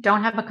morning,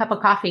 don't have a cup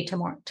of coffee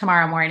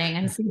tomorrow morning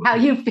and see how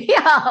you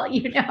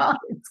feel.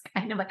 It's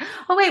kind of like,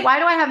 oh, wait, why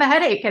do I have a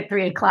headache at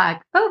 3:00?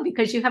 Oh,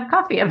 because you have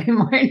coffee every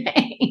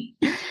morning.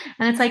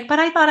 And it's like, but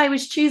I thought I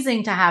was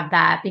choosing to have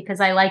that because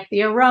I like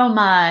the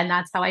aroma and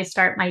that's how I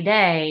start my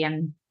day.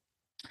 And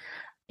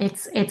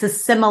it's a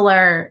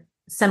similar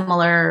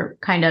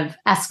kind of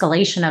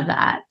escalation of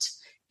that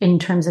in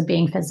terms of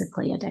being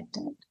physically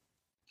addicted.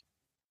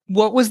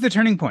 What was the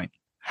turning point?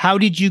 How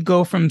did you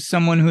go from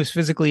someone who is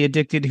physically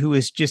addicted, who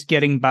is just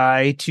getting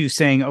by, to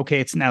saying, okay,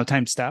 it's now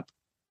time to stop?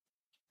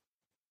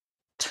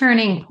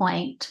 Turning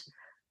point.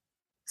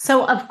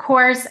 So, of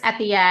course, at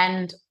the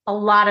end, a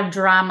lot of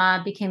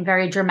drama, became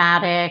very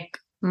dramatic.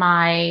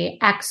 My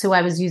ex, who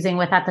I was using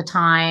with at the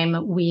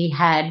time, we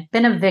had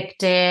been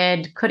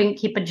evicted, couldn't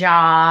keep a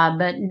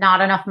job, not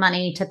enough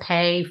money to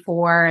pay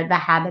for the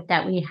habit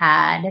that we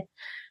had.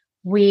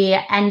 We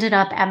ended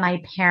up at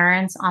my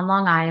parents' on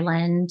Long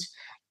Island,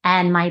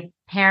 and my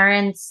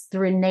parents,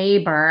 through a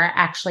neighbor,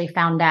 actually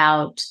found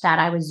out that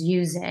I was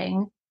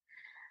using.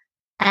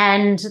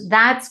 And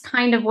that's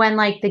kind of when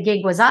like the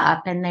gig was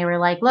up, and they were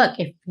like, look,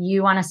 if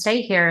you want to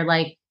stay here,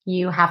 like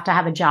you have to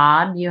have a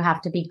job, you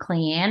have to be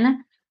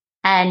clean.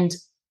 And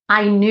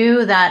I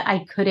knew that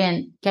I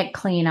couldn't get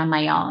clean on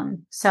my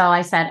own. So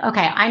I said,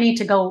 okay, I need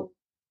to go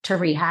to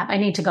rehab. I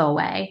need to go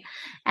away.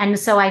 And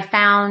so I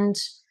found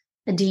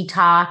a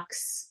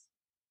detox.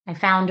 I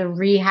found a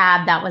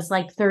rehab that was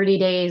like 30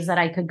 days that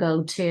I could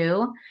go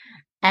to.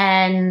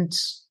 And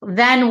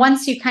then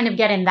once you kind of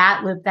get in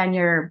that loop, then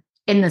you're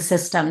in the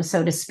system,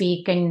 so to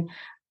speak. And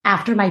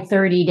after my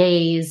 30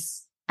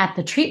 days at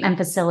the treatment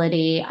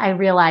facility, I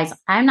realized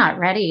I'm not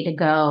ready to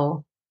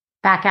go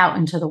back out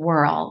into the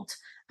world.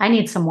 I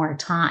need some more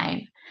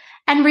time.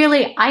 And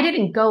really, I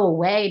didn't go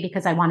away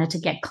because I wanted to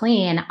get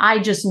clean. I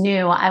just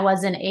knew I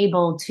wasn't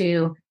able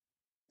to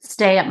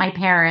stay at my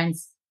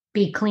parents',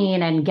 be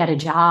clean and get a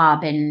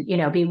job and,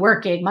 be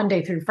working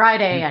Monday through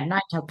Friday and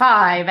 9 to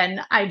 5.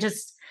 And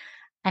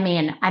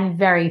I'm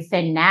very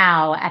thin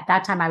now. At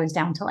that time, I was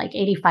down to like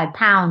 85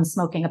 pounds,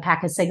 smoking a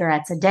pack of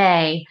cigarettes a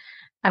day.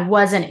 I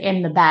wasn't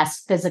in the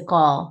best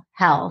physical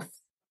health.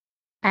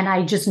 And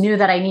I just knew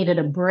that I needed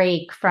a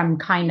break from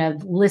kind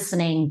of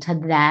listening to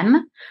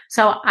them.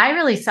 So I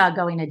really saw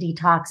going to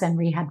detox and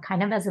rehab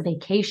kind of as a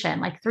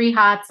vacation, like 3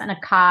 hots and a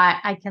cot.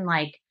 I can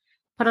like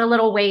put a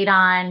little weight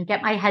on,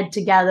 get my head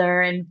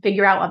together and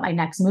figure out what my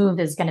next move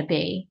is going to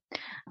be.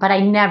 But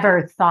I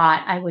never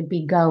thought I would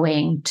be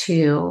going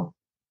to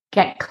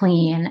get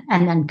clean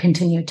and then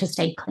continue to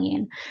stay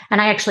clean.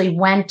 And I actually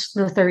went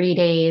the 30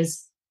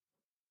 days.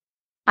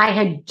 I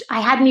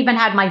hadn't even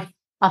had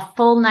a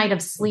full night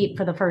of sleep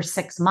for the first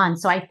 6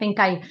 months. So I think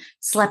I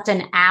slept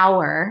an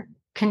hour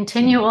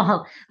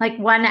continual, like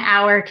 1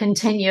 hour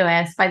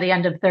continuous by the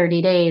end of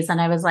 30 days.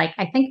 And I was like,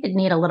 I think I'd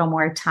need a little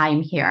more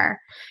time here.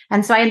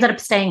 And so I ended up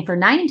staying for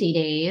 90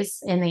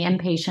 days in the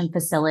inpatient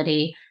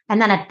facility.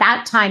 And then at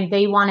that time,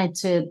 they wanted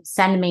to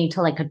send me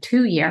to like a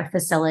 2-year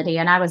facility.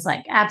 And I was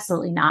like,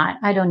 absolutely not.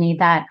 I don't need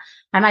that.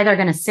 I'm either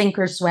going to sink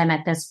or swim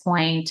at this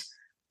point.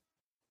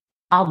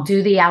 I'll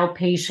do the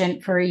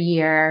outpatient for a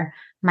year.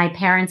 My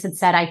parents had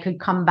said I could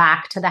come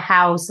back to the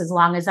house as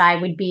long as I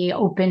would be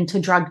open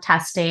to drug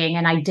testing.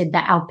 And I did the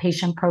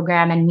outpatient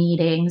program and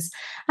meetings.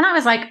 And I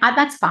was like,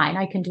 that's fine.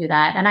 I can do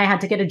that. And I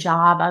had to get a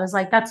job. I was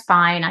like, that's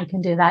fine. I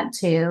can do that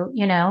too,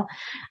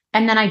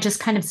 And then I just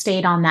kind of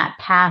stayed on that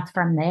path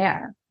from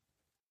there.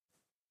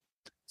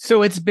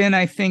 So it's been,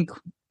 I think,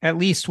 at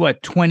least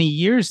 20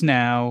 years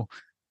now.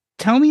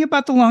 Tell me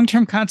about the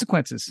long-term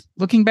consequences.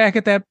 Looking back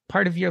at that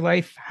part of your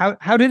life,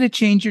 how did it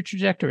change your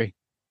trajectory?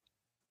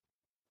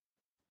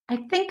 I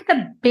think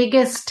the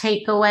biggest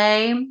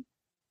takeaway,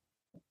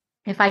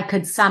 if I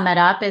could sum it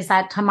up, is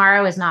that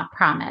tomorrow is not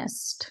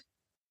promised.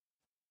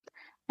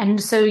 And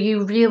so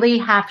you really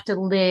have to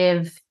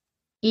live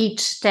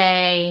each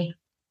day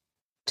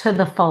to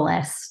the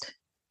fullest,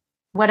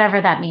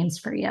 whatever that means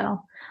for you.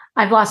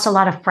 I've lost a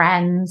lot of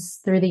friends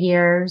through the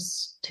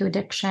years to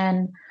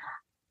addiction.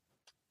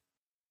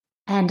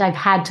 And I've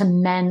had to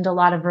mend a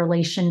lot of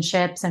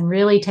relationships and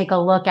really take a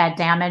look at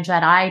damage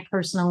that I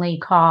personally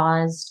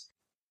caused.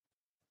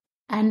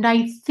 And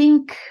I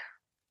think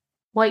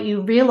what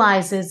you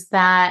realize is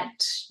that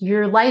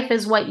your life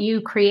is what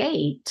you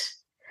create.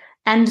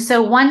 And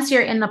so once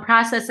you're in the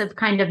process of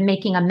kind of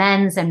making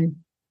amends and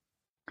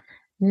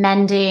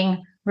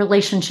mending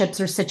relationships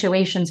or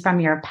situations from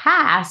your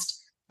past,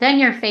 then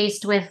you're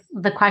faced with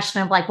the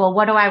question of like, well,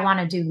 what do I want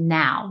to do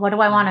now? What do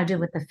I want to do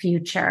with the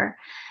future?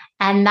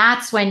 And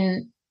that's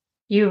when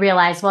you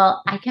realize,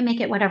 well, I can make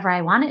it whatever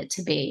I want it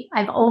to be.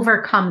 I've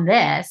overcome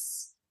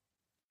this.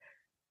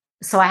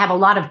 So I have a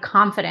lot of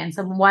confidence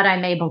in what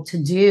I'm able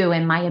to do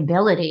and my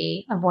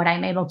ability of what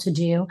I'm able to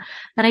do,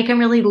 that I can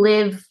really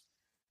live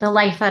the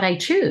life that I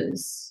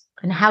choose.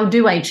 And how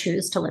do I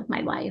choose to live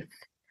my life?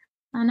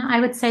 And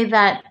I would say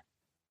that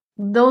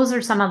those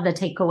are some of the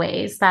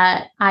takeaways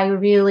that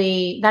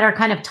that are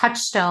kind of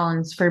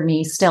touchstones for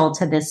me still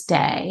to this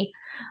day,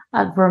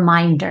 of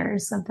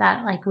reminders of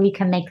that, like, we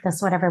can make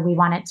this whatever we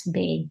want it to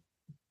be.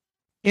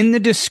 In the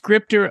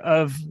descriptor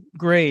of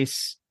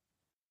Grace,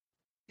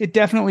 it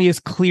definitely is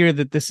clear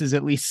that this is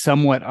at least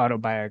somewhat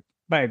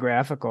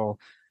autobiographical.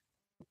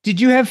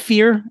 Did you have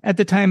fear at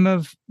the time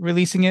of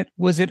releasing it?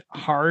 Was it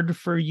hard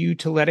for you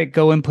to let it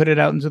go and put it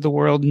out into the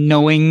world,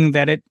 knowing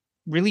that it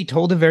really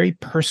told a very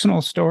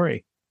personal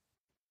story?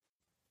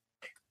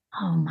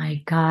 Oh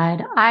my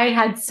God. I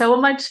had so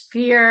much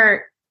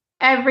fear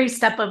every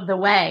step of the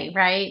way,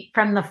 right?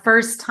 From the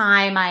first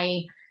time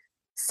I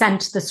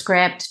sent the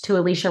script to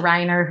Alicia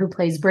Reiner, who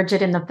plays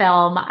Bridget in the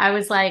film, I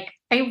was like,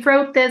 I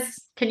wrote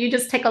this. Can you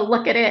just take a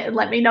look at it and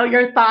let me know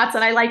your thoughts?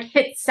 And I like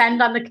hit send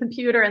on the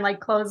computer and like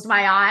closed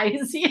my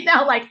eyes,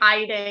 like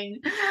hiding.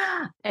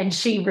 And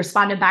she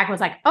responded back and was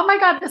like, oh my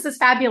God, this is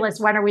fabulous.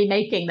 When are we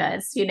making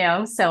this?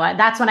 So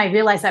that's when I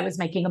realized I was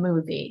making a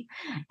movie.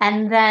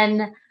 And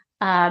then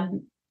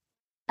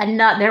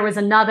there was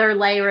another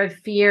layer of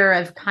fear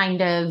of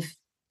kind of,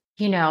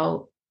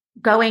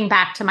 going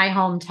back to my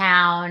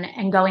hometown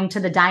and going to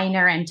the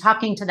diner and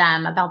talking to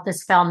them about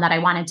this film that I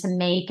wanted to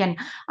make. And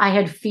I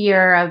had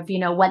fear of,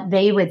 what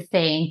they would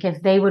think,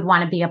 if they would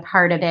want to be a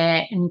part of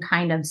it and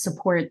kind of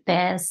support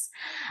this.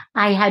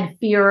 I had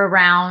fear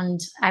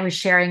around, I was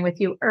sharing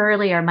with you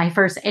earlier, my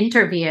first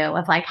interview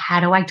of like, how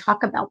do I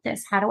talk about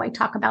this? How do I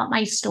talk about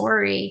my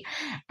story?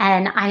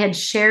 And I had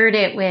shared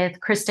it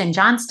with Kristen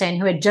Johnston,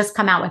 who had just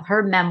come out with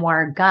her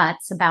memoir,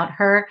 Guts, about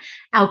her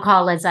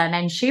alcoholism.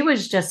 And she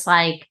was just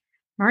like,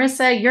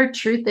 Marisa, your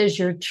truth is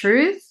your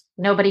truth.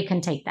 Nobody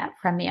can take that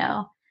from you.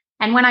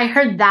 And when I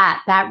heard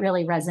that, that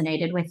really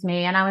resonated with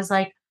me. And I was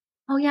like,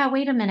 oh yeah,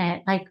 wait a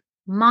minute. Like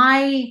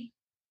my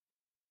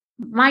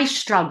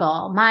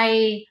struggle,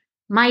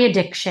 my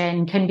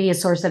addiction can be a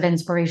source of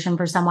inspiration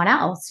for someone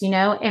else.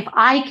 If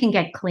I can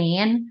get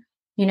clean,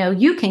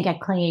 you can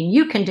get clean,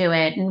 you can do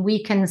it, and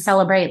we can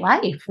celebrate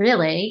life,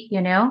 really,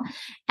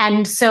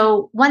 And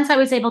so once I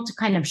was able to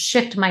kind of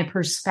shift my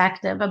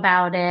perspective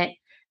about it,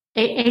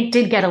 it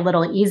did get a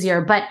little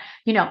easier. But,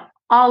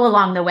 all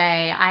along the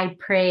way, I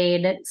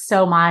prayed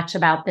so much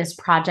about this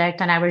project.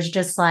 And I was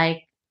just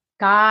like,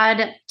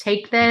 God,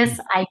 take this.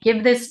 I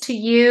give this to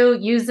you.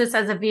 Use this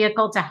as a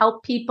vehicle to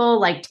help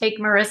people, like take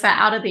Marisa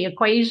out of the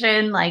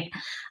equation. Like,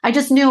 I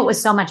just knew it was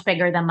so much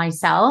bigger than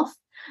myself.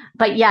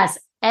 But yes,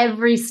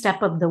 every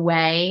step of the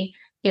way,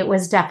 it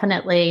was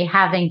definitely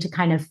having to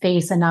kind of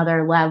face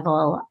another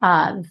level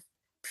of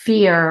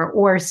fear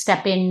or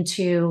step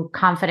into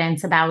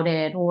confidence about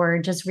it, or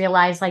just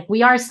realize like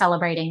we are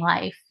celebrating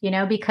life,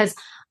 because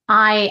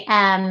I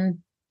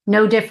am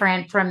no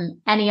different from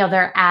any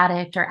other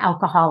addict or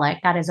alcoholic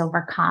that is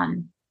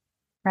overcome.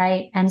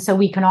 Right. And so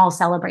we can all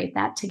celebrate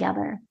that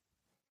together.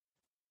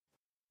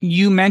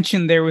 You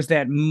mentioned there was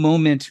that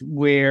moment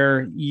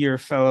where your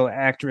fellow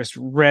actress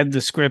read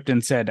the script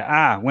and said,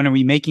 when are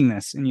we making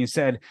this? And you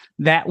said,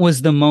 that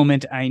was the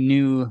moment I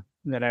knew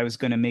that I was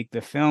going to make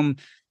the film.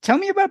 Tell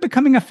me about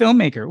becoming a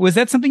filmmaker. Was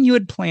that something you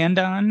had planned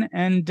on?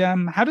 And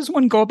how does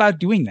one go about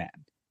doing that?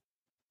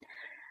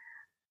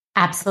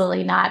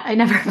 Absolutely not. I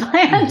never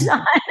planned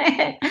on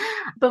it.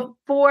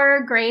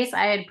 Before Grace,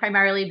 I had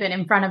primarily been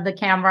in front of the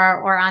camera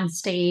or on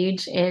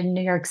stage in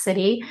New York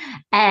City.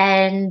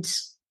 And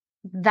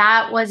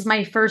that was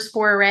my first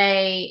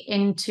foray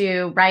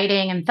into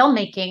writing and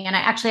filmmaking. And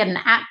I actually had an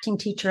acting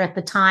teacher at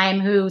the time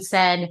who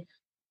said,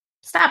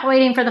 stop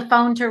waiting for the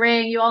phone to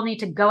ring. You all need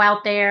to go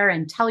out there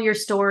and tell your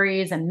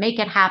stories and make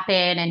it happen.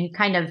 And he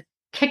kind of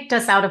kicked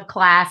us out of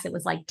class. It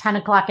was like 10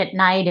 o'clock at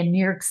night in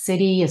New York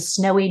City, a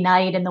snowy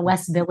night in the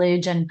West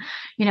Village. And,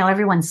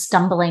 everyone's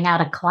stumbling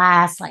out of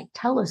class, like,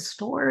 tell a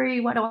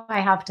story. What do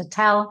I have to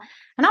tell?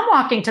 And I'm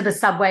walking to the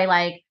subway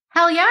like,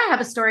 hell yeah, I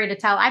have a story to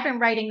tell. I've been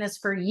writing this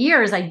for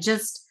years. I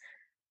just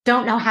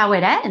don't know how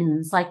it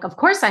ends. Like, of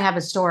course I have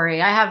a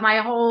story. I have my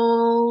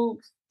whole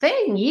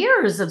thing,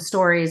 years of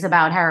stories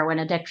about heroin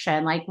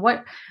addiction. Like,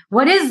 what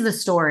is the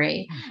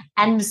story?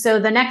 And so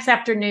the next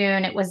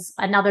afternoon, it was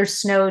another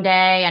snow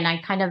day, and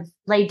I kind of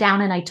laid down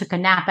and I took a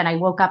nap, and I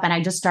woke up and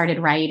I just started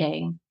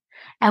writing.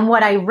 And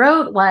what I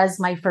wrote was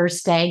my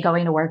first day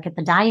going to work at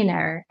the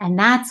diner. And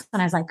that's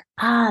when I was like,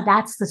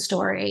 that's the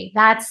story.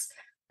 That's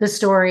the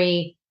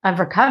story of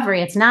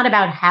recovery. It's not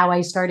about how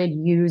I started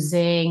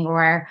using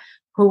or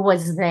who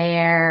was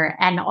there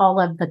and all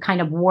of the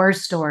kind of war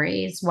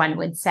stories, one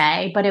would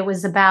say, but it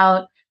was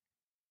about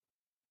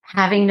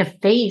having to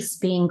face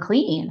being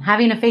clean,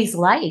 having to face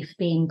life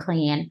being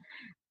clean.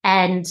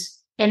 And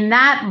in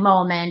that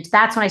moment,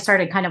 that's when I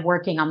started kind of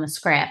working on the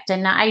script.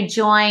 And I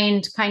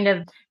joined kind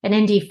of an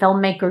indie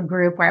filmmaker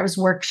group where I was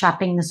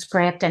workshopping the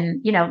script.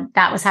 And,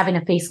 that was having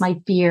to face my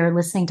fear,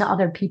 listening to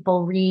other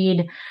people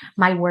read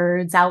my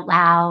words out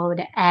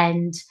loud.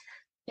 And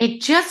it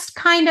just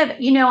kind of,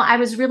 I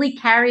was really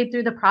carried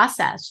through the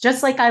process,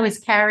 just like I was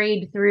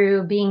carried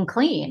through being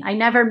clean. I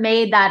never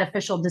made that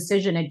official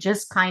decision. It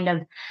just kind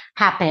of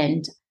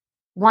happened.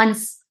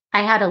 Once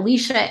I had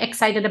Alicia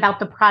excited about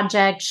the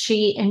project,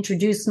 she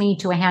introduced me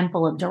to a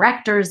handful of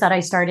directors that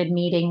I started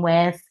meeting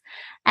with.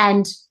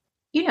 And,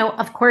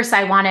 of course,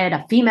 I wanted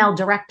a female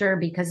director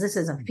because this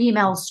is a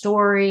female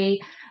story.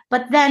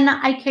 But then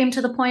I came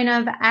to the point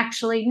of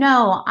actually,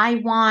 no, I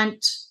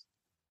want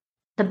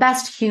the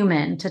best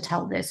human to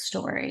tell this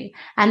story.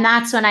 And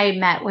that's when I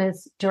met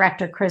with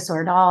director Chris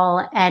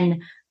Ordal,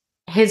 and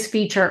his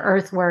feature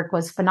Earthwork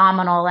was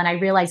phenomenal. And I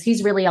realized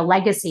he's really a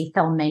legacy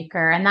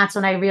filmmaker. And that's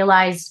when I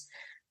realized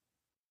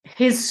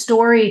his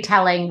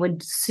storytelling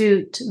would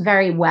suit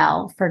very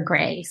well for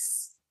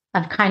Grace,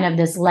 of kind of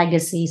this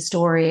legacy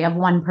story of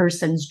one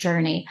person's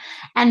journey.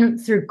 And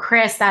through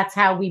Chris, that's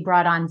how we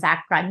brought on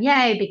Zach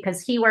Grenier,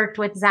 because he worked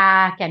with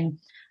Zach, and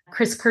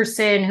Chris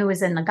Kerson, who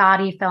was in the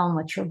Gotti film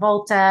with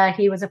Travolta.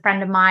 He was a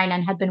friend of mine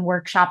and had been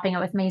workshopping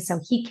it with me. So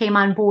he came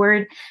on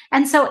board.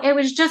 And so it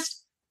was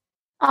just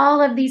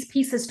all of these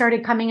pieces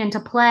started coming into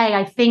play.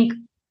 I think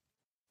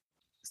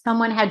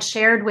someone had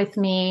shared with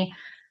me,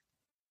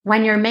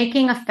 when you're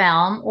making a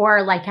film,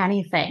 or like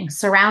anything,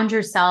 surround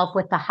yourself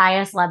with the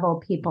highest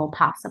level people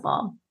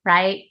possible,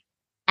 right?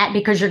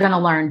 Because you're going to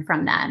learn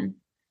from them.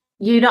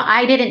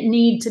 I didn't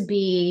need to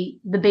be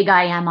the big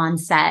I am on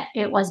set.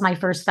 It was my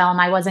first film.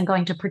 I wasn't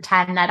going to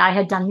pretend that I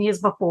had done these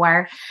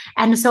before.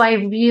 And so I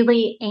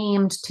really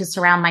aimed to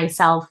surround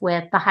myself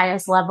with the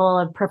highest level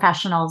of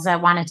professionals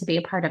that wanted to be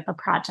a part of the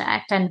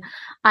project. And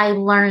I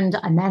learned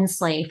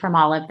immensely from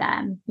all of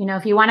them.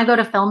 If you want to go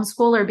to film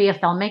school or be a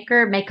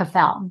filmmaker, make a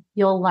film.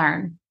 You'll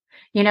learn.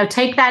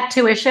 Take that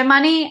tuition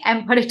money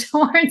and put it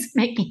towards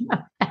making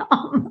a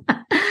film.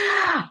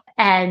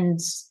 And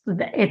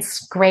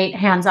it's great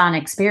hands-on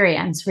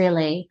experience,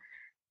 really.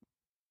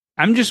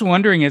 I'm just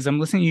wondering, as I'm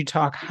listening to you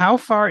talk, how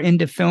far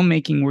into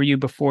filmmaking were you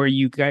before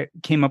you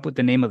came up with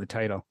the name of the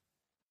title?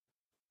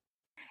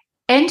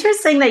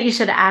 Interesting that you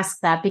should ask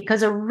that,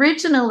 because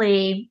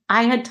originally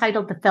I had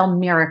titled the film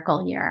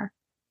Miracle Year,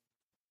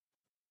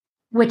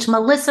 which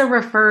Melissa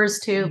refers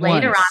to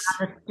later on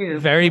the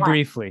stoop. Very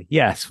briefly.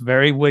 Yes.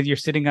 You're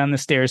sitting on the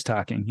stairs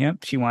talking.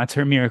 Yep. She wants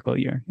her miracle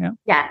year. Yep.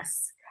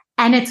 Yes.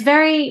 And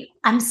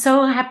I'm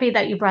so happy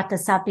that you brought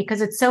this up,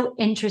 because it's so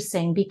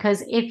interesting,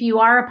 because if you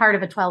are a part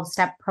of a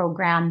 12-step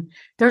program,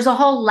 there's a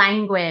whole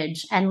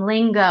language and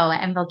lingo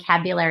and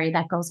vocabulary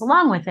that goes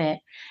along with it.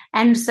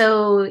 And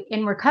so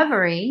in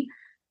recovery,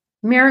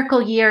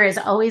 Miracle Year is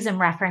always in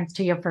reference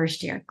to your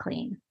first year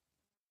clean,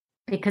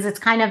 because it's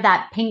kind of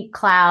that pink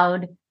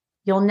cloud.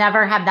 You'll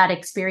never have that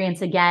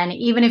experience again.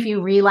 Even if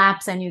you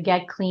relapse and you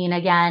get clean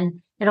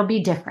again, it'll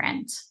be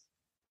different.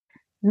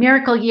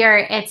 Miracle Year,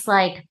 it's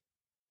like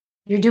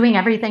you're doing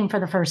everything for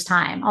the first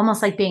time,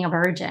 almost like being a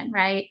virgin,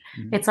 right?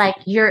 Mm-hmm. It's like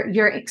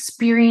you're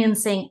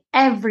experiencing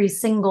every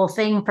single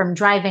thing, from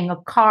driving a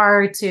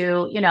car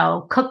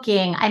to,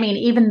 cooking. I mean,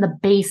 even the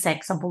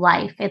basics of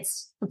life.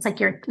 It's like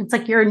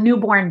you're a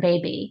newborn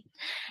baby.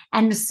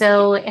 And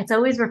so it's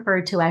always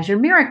referred to as your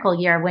miracle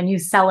year when you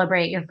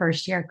celebrate your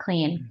first year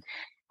clean. Mm-hmm.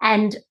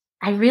 And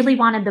I really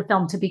wanted the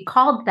film to be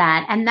called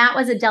that. And that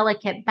was a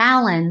delicate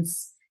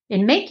balance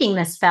in making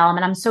this film.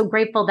 And I'm so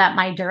grateful that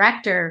my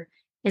director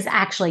is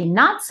actually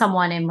not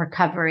someone in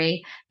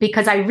recovery,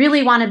 because I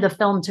really wanted the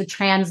film to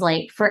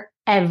translate for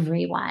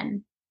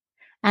everyone.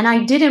 And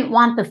I didn't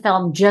want the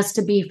film just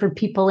to be for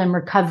people in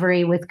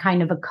recovery with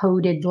kind of a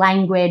coded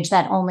language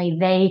that only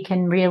they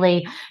can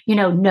really,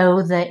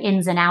 know the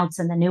ins and outs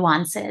and the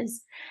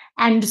nuances.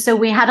 And so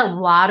we had a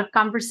lot of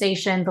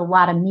conversations, a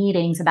lot of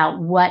meetings about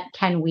what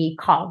can we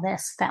call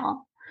this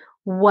film?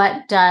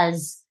 What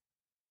does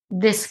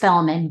this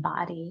film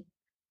embody?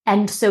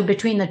 And so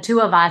between the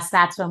two of us,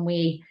 that's when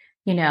we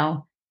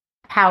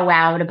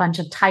powwowed a bunch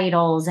of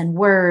titles and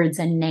words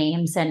and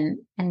names and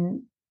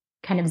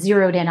kind of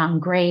zeroed in on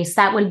Grace.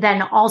 That would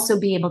then also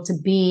be able to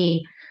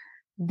be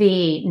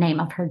the name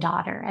of her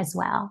daughter as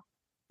well,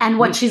 and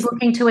what she's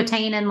looking to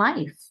attain in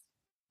life.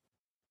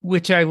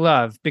 Which I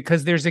love,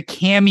 because there's a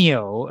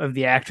cameo of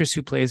the actress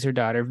who plays her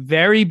daughter.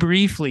 Very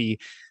briefly,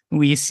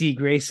 we see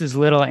Grace's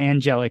little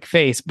angelic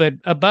face, but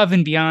above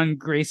and beyond,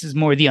 Grace is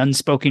more the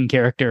unspoken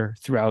character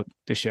throughout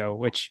the show,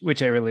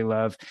 which I really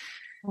love.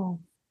 Oh.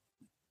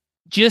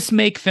 Just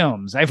make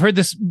films. I've heard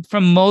this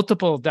from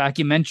multiple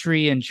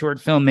documentary and short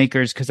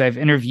filmmakers, because I've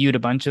interviewed a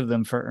bunch of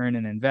them for Earn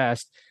and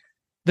Invest.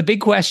 The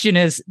big question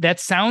is, that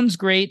sounds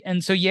great.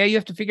 And so, you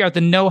have to figure out the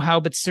know-how,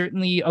 but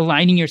certainly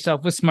aligning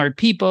yourself with smart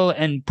people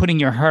and putting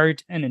your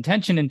heart and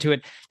intention into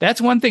it.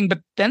 That's one thing. But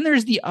then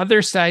there's the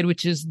other side,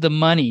 which is the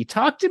money.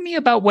 Talk to me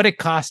about what it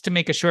costs to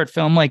make a short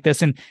film like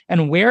this,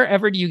 and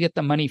wherever do you get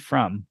the money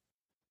from?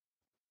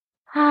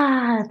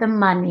 The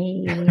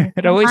money.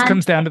 It always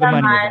comes down to the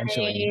money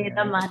eventually.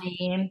 The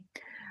money.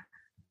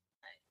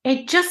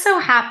 It just so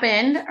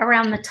happened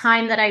around the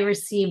time that I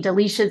received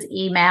Alicia's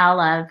email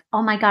of,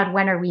 oh my God,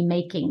 when are we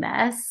making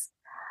this?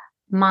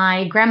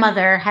 My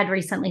grandmother had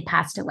recently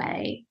passed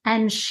away,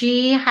 and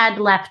she had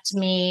left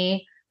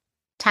me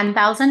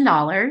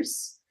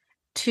 $10,000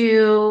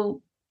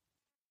 to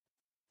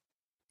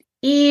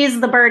ease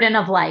the burden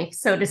of life,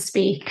 so to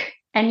speak,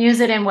 and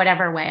use it in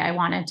whatever way I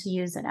wanted to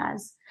use it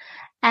as.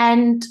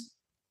 And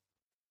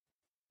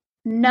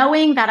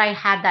knowing that I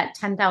had that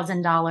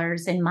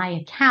 $10,000 in my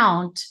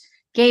account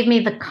gave me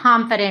the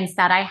confidence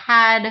that I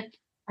had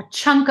a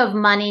chunk of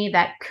money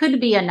that could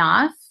be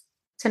enough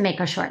to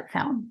make a short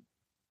film.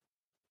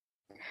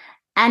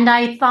 And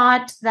I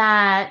thought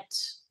that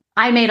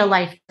I made a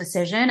life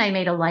decision. I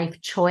made a life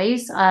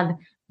choice of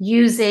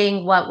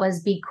using what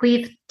was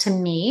bequeathed to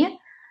me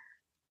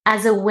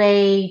as a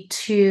way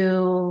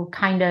to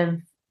kind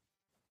of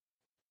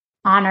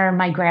honor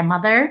my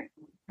grandmother,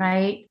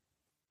 right?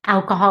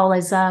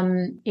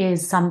 Alcoholism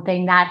is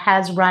something that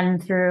has run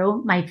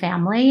through my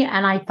family.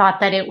 And I thought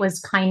that it was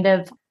kind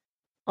of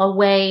a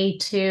way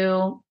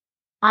to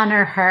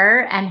honor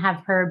her and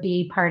have her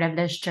be part of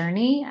this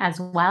journey as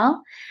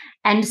well.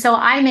 And so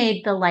I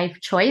made the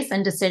life choice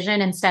and decision,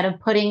 instead of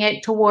putting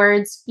it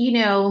towards,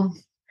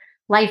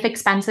 life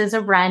expenses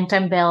of rent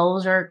and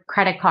bills or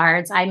credit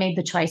cards, I made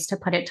the choice to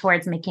put it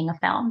towards making a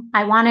film.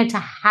 I wanted to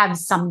have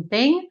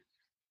something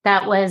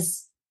that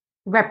was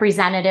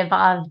representative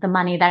of the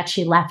money that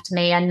she left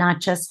me and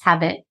not just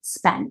have it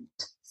spent,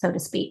 so to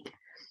speak.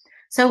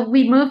 So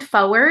we moved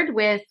forward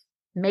with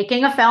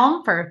making a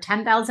film for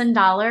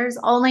 $10,000,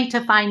 only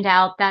to find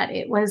out that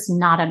it was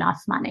not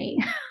enough money.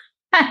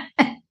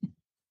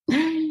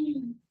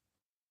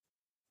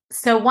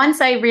 So once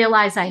I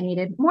realized I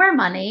needed more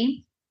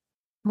money,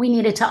 we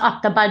needed to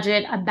up the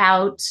budget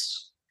about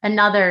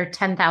another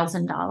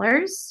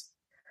 $10,000.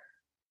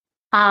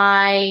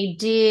 I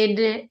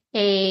did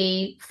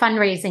a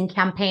fundraising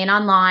campaign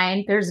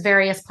online. There's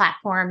various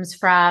platforms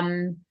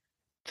from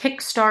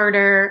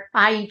Kickstarter.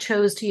 I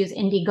chose to use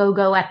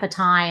Indiegogo at the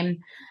time,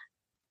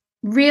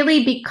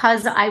 really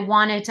because I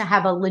wanted to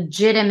have a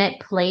legitimate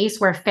place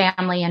where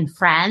family and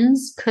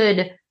friends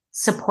could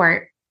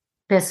support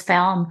this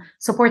film,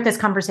 support this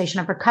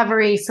conversation of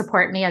recovery,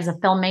 support me as a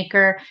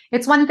filmmaker.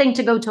 It's one thing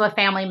to go to a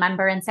family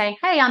member and say,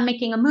 hey, I'm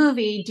making a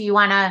movie. Do you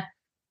want to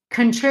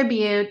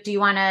contribute? Do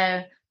you want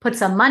to put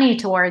some money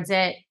towards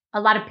it?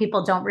 A lot of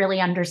people don't really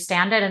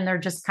understand it, and they're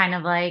just kind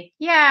of like,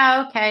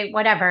 yeah, okay,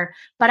 whatever.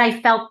 But I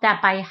felt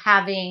that by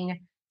having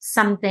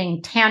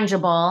something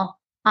tangible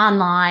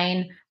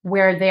online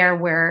where there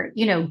were,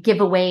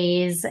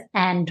 giveaways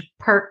and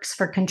perks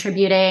for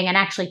contributing, and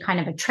actually kind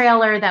of a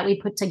trailer that we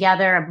put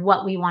together of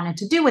what we wanted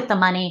to do with the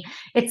money,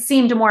 it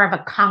seemed more of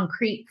a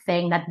concrete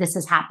thing that this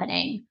is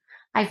happening.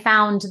 I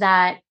found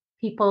that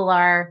people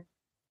are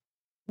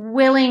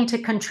willing to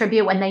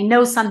contribute when they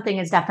know something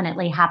is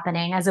definitely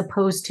happening, as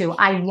opposed to,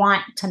 I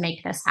want to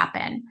make this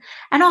happen.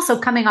 And also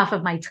coming off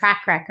of my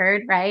track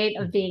record, right,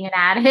 of being an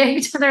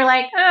addict, they're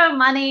like, oh,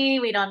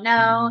 money, we don't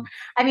know.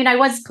 I mean, I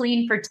was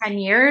clean for 10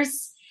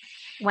 years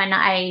when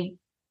I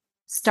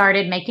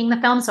started making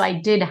the film. So I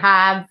did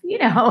have,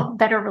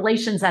 better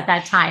relations at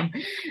that time.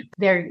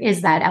 There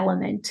is that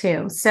element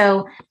too.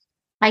 So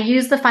I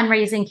used the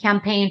fundraising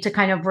campaign to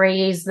kind of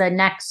raise the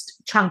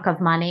next chunk of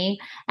money.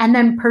 And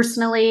then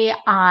personally,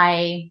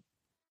 I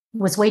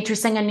was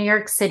waitressing in New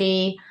York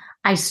City.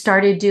 I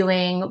started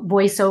doing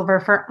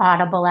voiceover for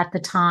Audible at the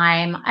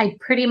time. I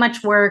pretty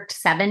much worked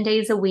 7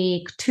 days a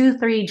week,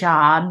 2-3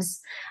 jobs.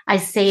 I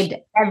saved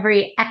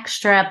every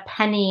extra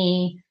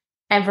penny,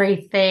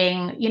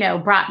 everything,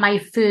 brought my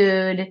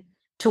food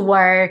to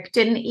work,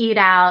 didn't eat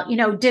out,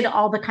 did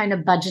all the kind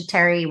of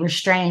budgetary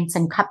restraints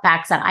and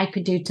cutbacks that I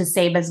could do to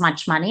save as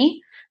much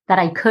money that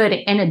I could,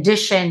 in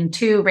addition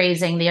to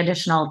raising the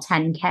additional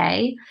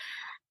 10K.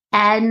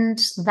 And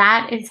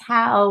that is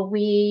how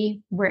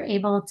we were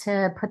able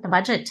to put the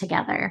budget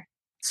together,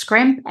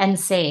 scrimp and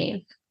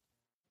save.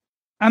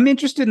 I'm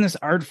interested in this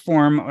art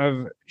form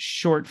of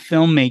short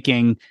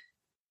filmmaking.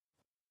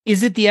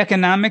 Is it the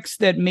economics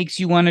that makes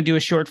you want to do a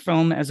short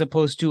film as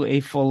opposed to a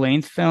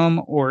full-length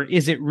film? Or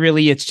is it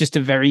really, it's just a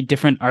very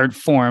different art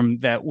form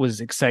that was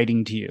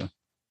exciting to you?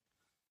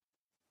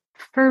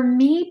 For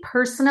me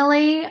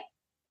personally,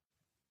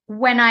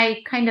 when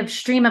I kind of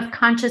stream of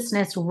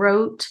consciousness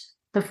wrote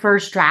the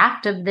first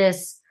draft of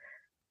this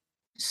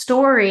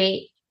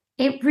story,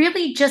 it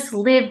really just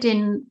lived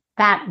in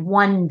that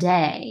one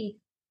day.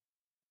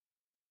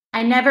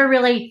 I never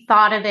really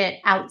thought of it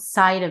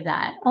outside of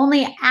that.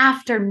 Only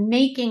after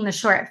making the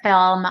short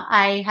film,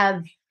 I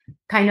have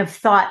kind of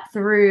thought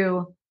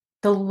through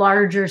the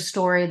larger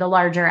story, the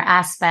larger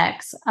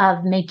aspects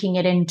of making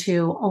it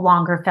into a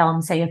longer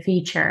film, say a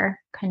feature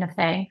kind of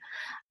thing.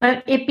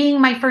 But it being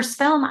my first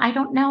film, I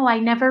don't know. I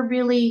never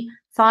really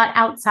thought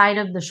outside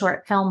of the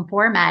short film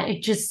format.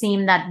 It just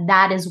seemed that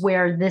that is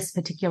where this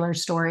particular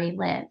story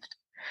lived.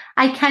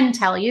 I can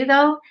tell you,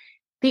 though,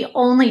 the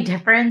only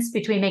difference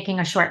between making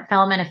a short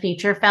film and a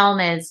feature film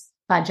is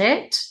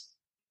budget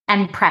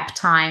and prep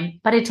time,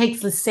 but it takes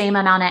the same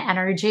amount of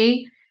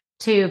energy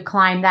to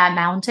climb that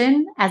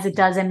mountain as it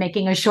does in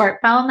making a short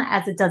film,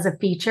 as it does a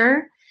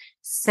feature.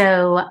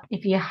 So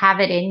if you have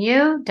it in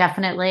you,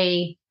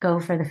 definitely go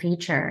for the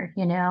feature,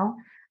 you know.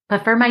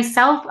 But for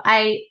myself,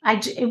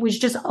 it was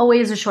just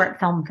always a short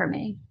film for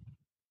me.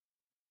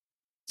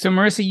 So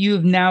Marisa,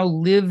 you've now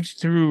lived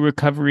through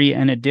recovery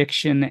and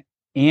addiction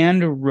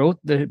and wrote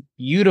the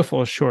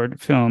beautiful short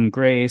film,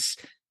 Grace.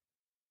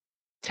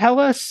 Tell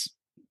us,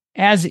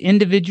 as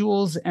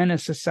individuals and a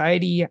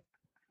society,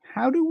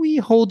 how do we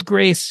hold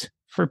grace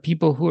for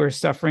people who are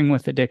suffering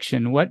with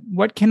addiction?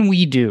 What can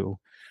we do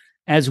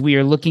as we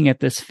are looking at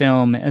this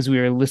film, as we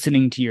are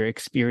listening to your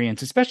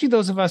experience, especially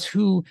those of us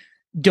who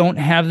don't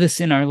have this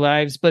in our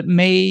lives, but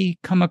may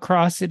come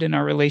across it in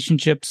our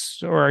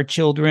relationships or our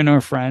children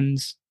or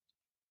friends?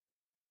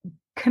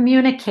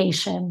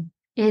 Communication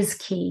is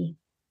key.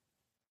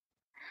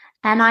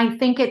 And I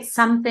think it's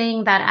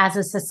something that as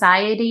a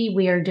society,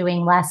 we are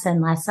doing less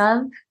and less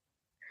of.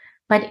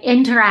 But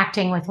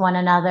interacting with one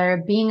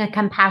another, being a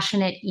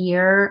compassionate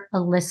ear,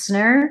 a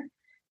listener,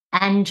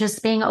 and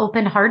just being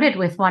open-hearted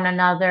with one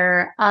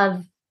another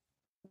of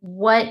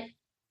what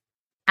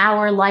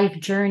our life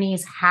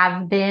journeys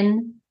have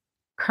been,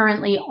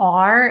 currently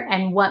are,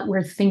 and what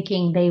we're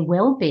thinking they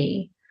will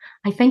be.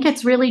 I think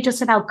it's really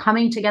just about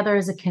coming together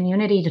as a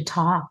community to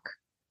talk.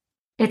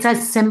 It's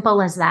as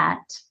simple as that.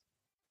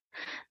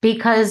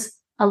 Because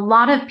a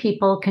lot of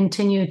people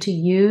continue to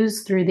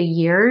use through the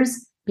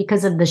years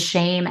because of the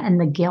shame and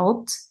the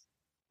guilt,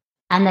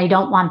 and they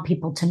don't want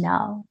people to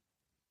know.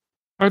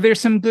 Are there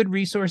some good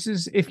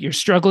resources if you're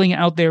struggling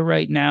out there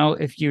right now,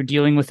 if you're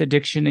dealing with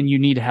addiction and you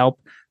need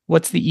help?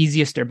 What's the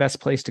easiest or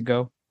best place to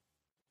go?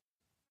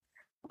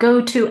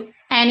 Go to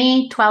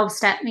any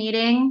 12-step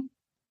meeting,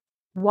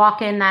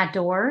 walk in that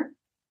door,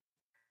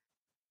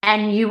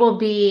 and you will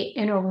be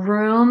in a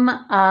room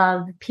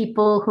of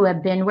people who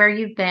have been where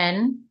you've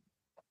been,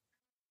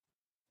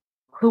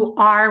 who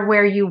are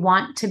where you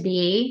want to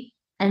be,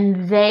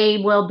 and they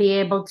will be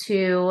able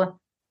to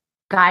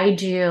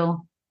guide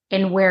you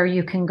in where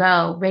you can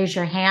go. Raise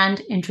your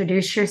hand,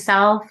 introduce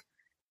yourself.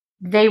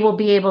 They will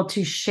be able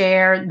to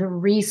share the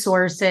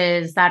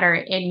resources that are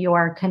in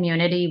your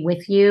community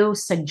with you,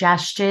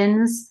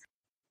 suggestions.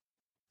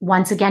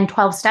 Once again,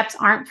 12 steps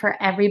aren't for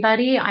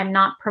everybody. I'm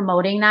not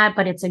promoting that,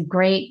 but it's a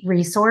great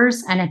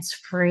resource and it's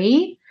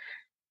free.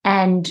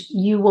 And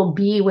you will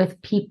be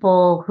with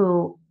people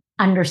who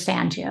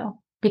understand you.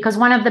 Because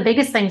one of the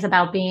biggest things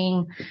about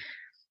being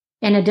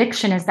in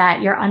addiction is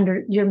that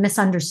you're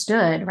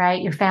misunderstood,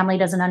 right? Your family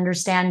doesn't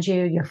understand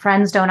you. Your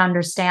friends don't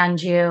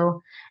understand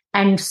you.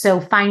 And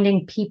so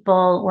finding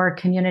people or a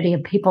community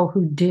of people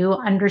who do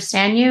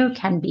understand you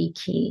can be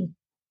key.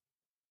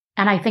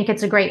 And I think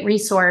it's a great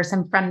resource.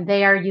 And from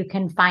there, you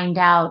can find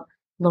out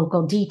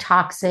local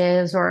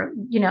detoxes or,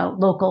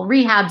 local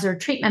rehabs or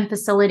treatment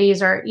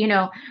facilities or,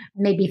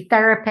 maybe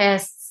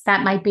therapists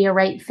that might be a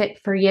right fit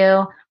for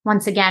you.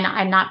 Once again,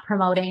 I'm not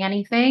promoting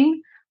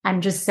anything.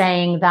 I'm just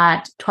saying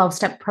that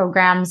 12-step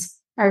programs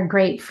are a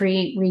great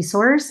free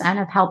resource and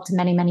have helped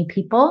many, many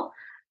people,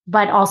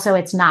 but also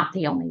it's not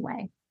the only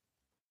way.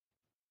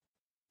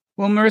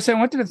 Well, Marisa, I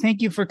wanted to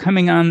thank you for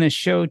coming on this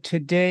show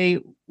today.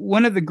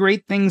 One of the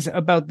great things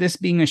about this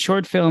being a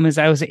short film is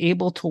I was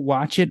able to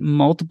watch it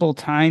multiple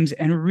times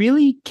and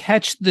really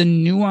catch the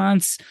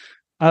nuance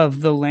of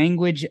the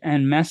language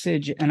and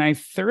message, and I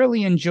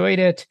thoroughly enjoyed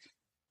it.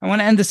 I want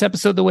to end this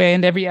episode the way I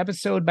end every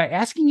episode by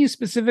asking you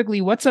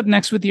specifically what's up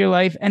next with your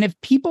life, and if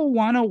people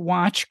want to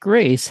watch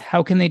Grace,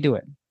 how can they do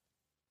it?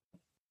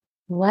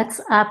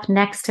 What's up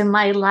next in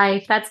my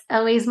life? That's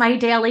always my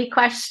daily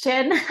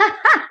question.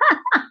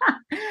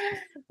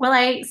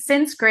 Well,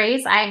 since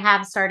Grace, I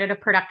have started a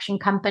production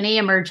company,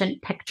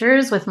 Emergent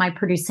Pictures, with my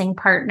producing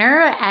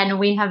partner, and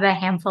we have a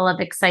handful of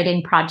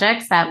exciting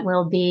projects that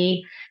will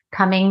be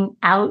coming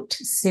out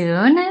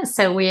soon.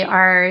 So we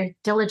are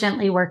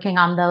diligently working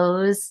on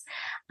those.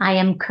 I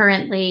am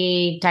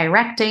currently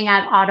directing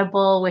at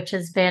Audible, which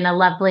has been a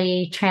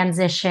lovely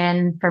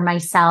transition for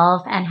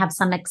myself, and have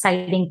some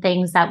exciting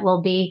things that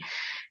will be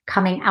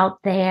coming out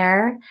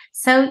there.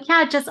 So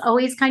yeah, just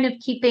always kind of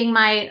keeping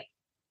my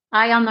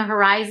eye on the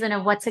horizon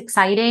of what's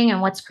exciting and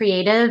what's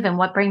creative and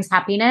what brings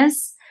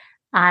happiness.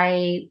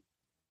 I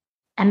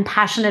am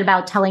passionate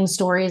about telling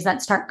stories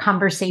that start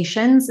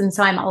conversations. And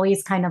so I'm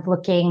always kind of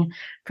looking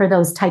for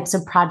those types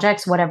of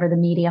projects, whatever the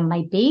medium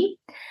might be.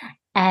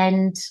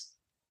 And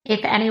if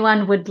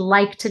anyone would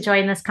like to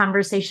join this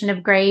conversation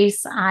of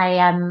grace, I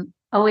am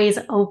always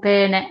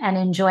open and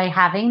enjoy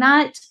having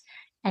that.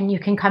 And you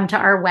can come to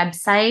our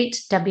website,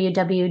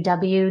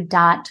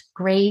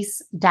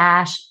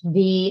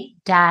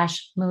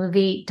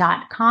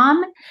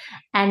 www.grace-v-movie.com.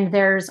 And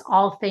there's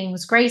all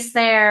things Grace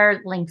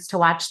there, links to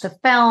watch the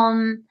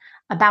film,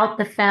 about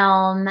the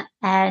film,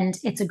 and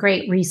it's a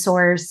great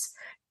resource.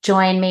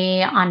 Join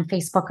me on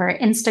Facebook or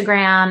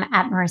Instagram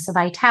at Marisa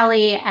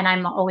Vitali, and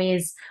I'm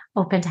always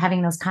open to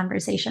having those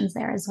conversations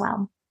there as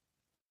well.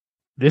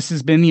 This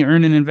has been the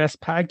Earn and Invest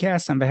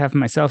podcast. On behalf of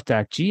myself,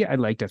 Doc G, I'd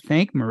like to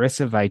thank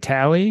Marisa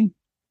Vitali.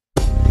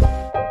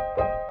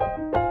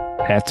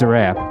 That's a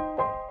wrap.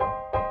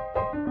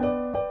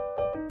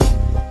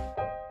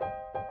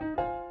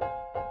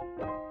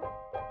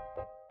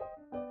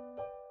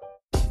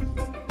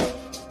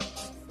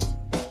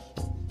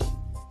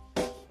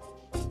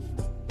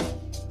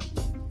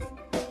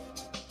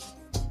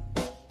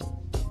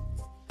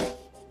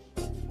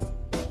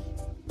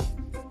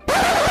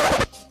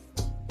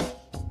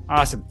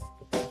 Awesome.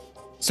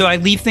 So I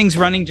leave things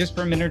running just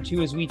for a minute or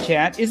two as we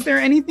chat. Is there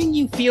anything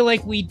you feel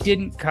like we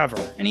didn't cover?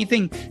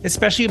 Anything,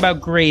 especially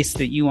about grace,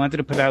 that you wanted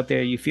to put out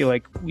there you feel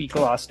like we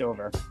glossed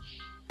over?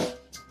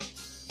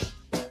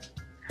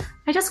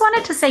 I just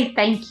wanted to say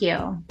thank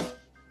you.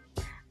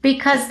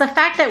 Because the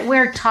fact that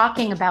we're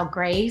talking about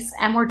grace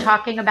and we're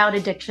talking about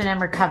addiction and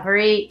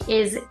recovery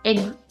is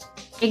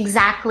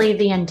exactly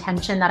the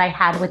intention that I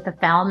had with the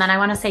film. And I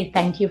want to say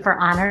thank you for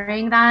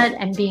honoring that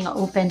and being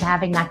open to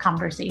having that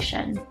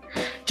conversation.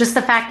 Just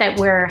the fact that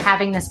we're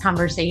having this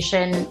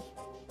conversation,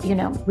 you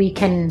know, we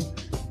can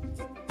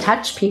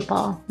touch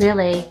people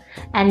really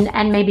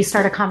and maybe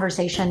start a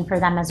conversation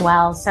for them as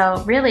well.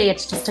 So really,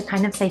 it's just to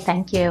kind of say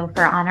thank you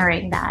for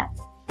honoring that.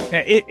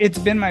 It's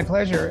been my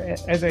pleasure.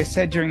 As I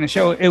said during the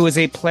show, it was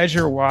a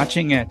pleasure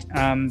watching it.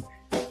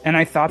 And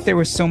I thought there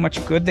was so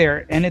much good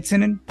there. And it's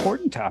an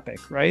important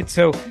topic, right?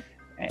 So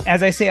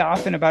as I say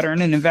often about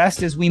Earn and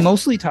Invest is we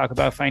mostly talk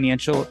about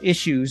financial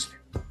issues,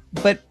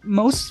 but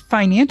most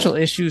financial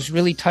issues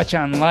really touch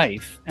on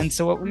life. And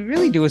so what we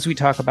really do is we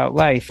talk about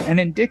life. And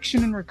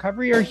addiction and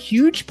recovery are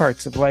huge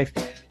parts of life.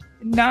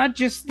 Not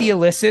just the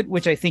illicit,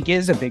 which I think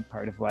is a big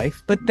part of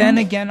life, but then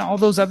again, all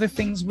those other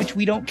things which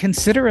we don't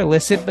consider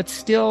illicit, but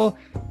still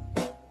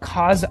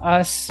cause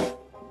us,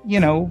 you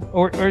know,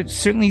 or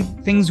certainly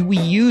things we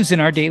use in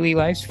our daily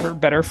lives for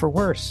better, or for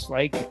worse,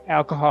 like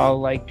alcohol,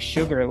 like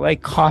sugar,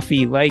 like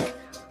coffee, like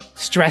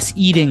stress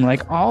eating,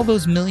 like all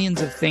those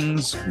millions of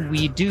things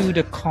we do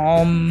to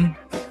calm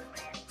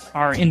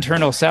our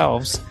internal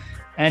selves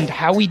and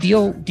how we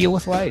deal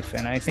with life.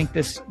 And I think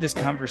this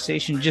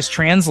conversation just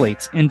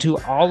translates into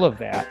all of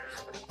that.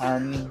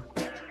 And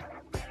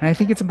I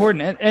think it's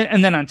important.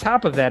 And then on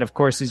top of that, of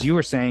course, as you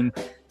were saying,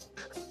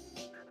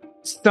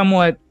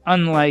 somewhat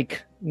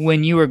unlike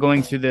when you were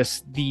going through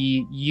this,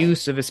 the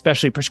use of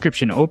especially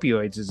prescription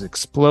opioids has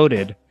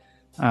exploded,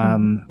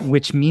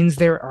 which means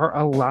there are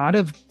a lot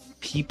of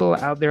people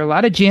out there, a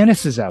lot of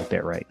Janices out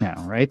there right now,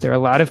 right? There are a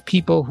lot of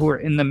people who are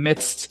in the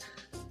midst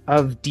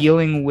of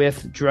dealing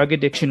with drug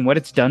addiction, what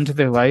it's done to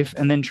their life,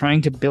 and then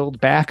trying to build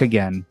back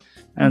again.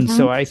 And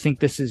so I think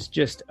this is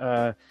just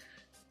a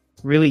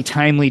really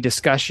timely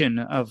discussion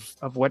of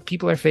what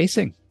people are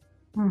facing.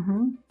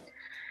 And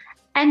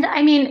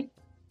I mean,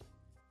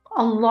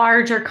 a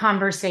larger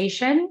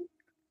conversation,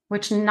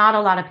 which not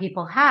a lot of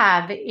people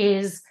have,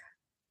 is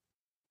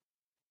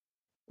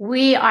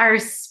we are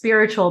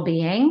spiritual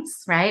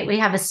beings, right? We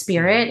have a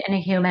spirit and a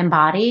human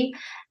body,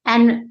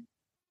 and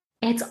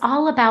it's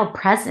all about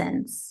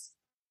presence.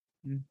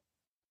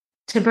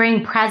 To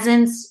bring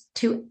presence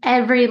to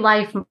every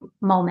life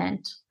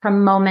moment,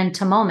 from moment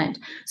to moment.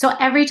 So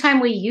every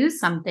time we use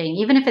something,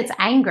 even if it's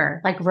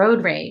anger, like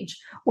road rage,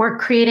 or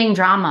creating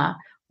drama,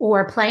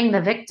 or playing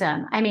the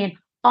victim, I mean,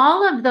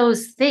 all of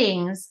those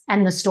things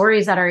and the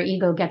stories that our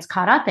ego gets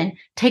caught up in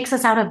takes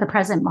us out of the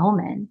present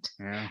moment.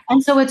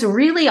 And so it's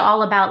really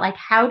all about, like,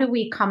 how do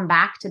we come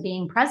back to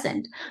being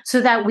present so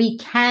that we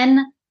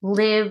can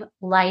live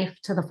life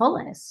to the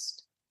fullest?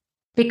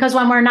 Because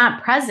when we're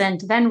not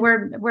present, then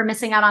we're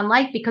missing out on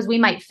life, because we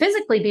might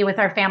physically be with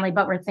our family,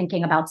 but we're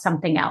thinking about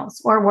something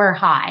else, or we're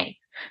high.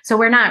 So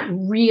we're not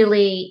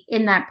really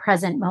in that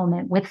present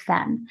moment with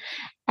them.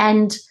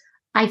 And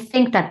I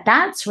think that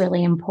that's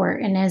really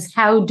important, is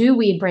how do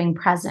we bring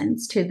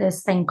presence to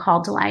this thing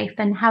called life?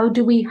 And how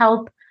do we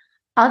help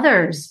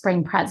others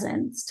bring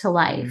presence to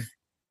life?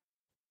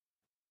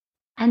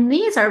 And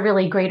these are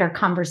really greater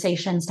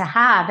conversations to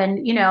have.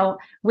 And, you know,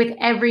 with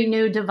every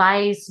new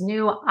device,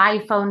 new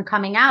iPhone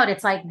coming out,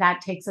 it's like that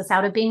takes us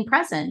out of being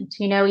present.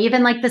 You know,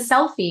 even like the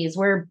selfies,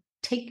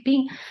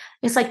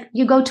 it's like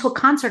you go to a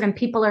concert and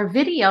people are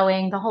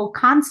videoing the whole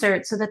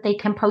concert so that they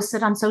can post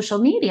it on social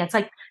media. It's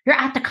like, you're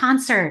at the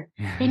concert,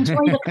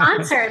 enjoy the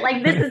concert.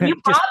 Like, this is, you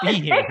bought the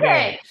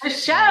ticket, the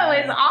show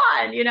is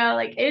on, you know,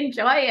 like,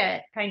 enjoy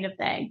it, kind of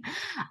thing.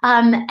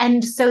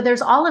 And so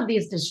there's all of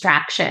these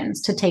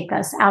distractions to take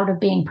us out of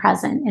being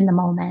present in the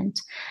moment.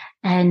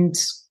 And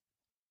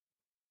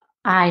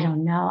I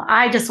don't know.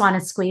 I just want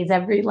to squeeze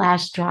every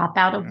last drop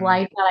out of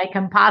life that I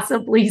can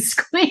possibly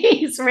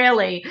squeeze,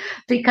 really,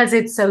 because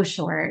it's so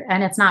short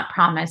and it's not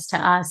promised to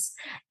us.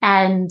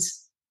 And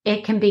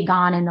it can be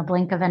gone in the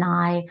blink of an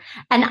eye.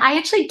 And I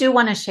actually do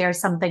want to share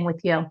something with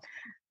you.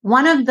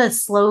 One of the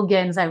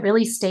slogans that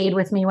really stayed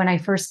with me when I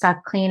first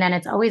got clean, and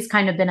it's always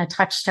kind of been a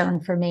touchstone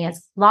for me,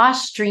 is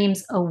lost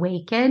dreams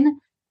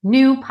awaken,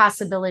 new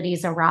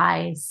possibilities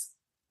arise.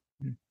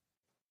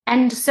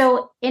 And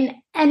so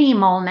in any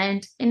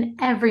moment, in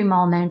every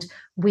moment,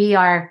 we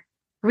are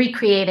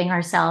recreating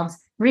ourselves,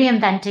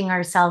 reinventing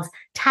ourselves,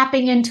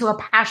 tapping into a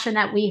passion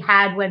that we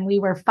had when we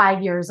were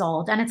 5 years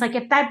old. And it's like,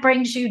 if that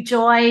brings you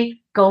joy,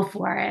 go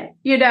for it,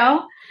 you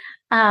know?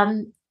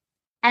 And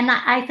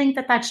I think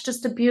that that's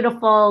just a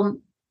beautiful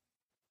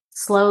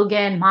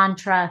slogan,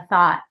 mantra,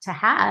 thought to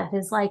have,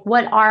 is like,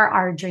 what are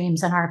our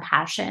dreams and our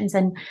passions,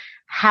 and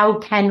how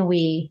can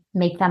we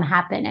make them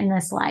happen in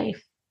this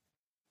life?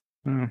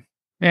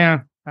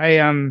 Yeah,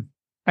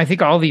 I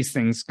think all these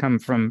things come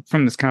from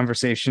this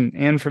conversation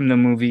and from the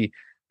movie.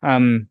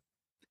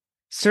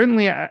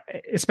 Certainly,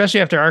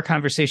 especially after our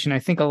conversation, I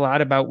think a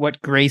lot about what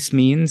grace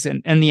means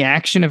and the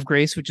action of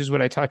grace, which is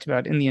what I talked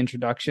about in the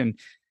introduction.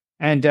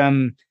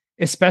 And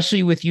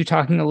especially with you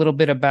talking a little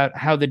bit about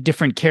how the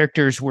different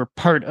characters were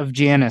part of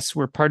Janice,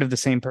 were part of the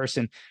same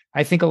person.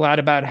 I think a lot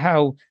about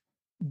how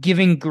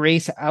giving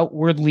grace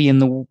outwardly in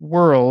the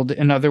world,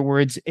 in other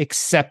words,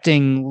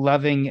 accepting,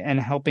 loving, and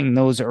helping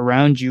those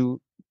around you,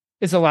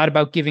 is a lot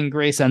about giving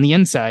grace on the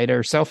inside,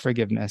 or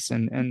self-forgiveness.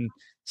 And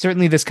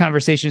certainly this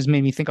conversation has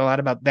made me think a lot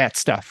about that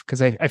stuff,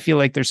 because I feel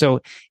like they're so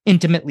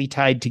intimately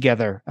tied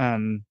together,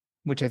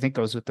 which I think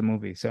goes with the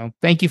movie. So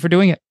thank you for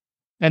doing it.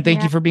 And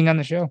thank you for being on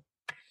the show.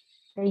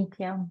 Thank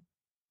you.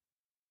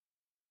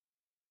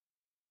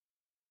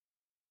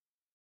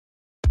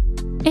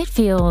 It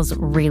feels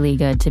really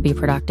good to be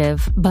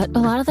productive, but a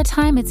lot of the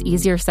time it's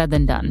easier said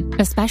than done,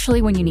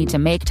 especially when you need to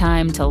make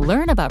time to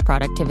learn about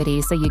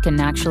productivity so you can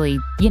actually,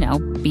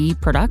 be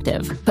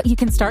productive. But you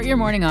can start your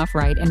morning off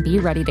right and be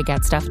ready to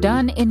get stuff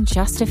done in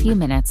just a few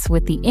minutes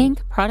with the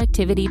Inc.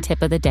 Productivity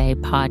Tip of the Day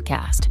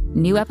podcast.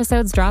 New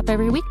episodes drop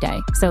every weekday,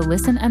 so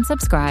listen and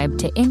subscribe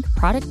to Inc.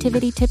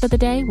 Productivity Tip of the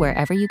Day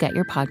wherever you get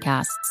your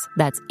podcasts.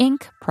 That's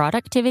Inc.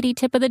 Productivity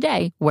Tip of the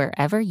Day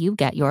wherever you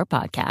get your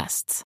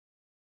podcasts.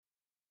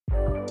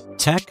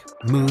 Tech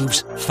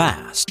moves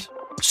fast,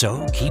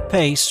 so keep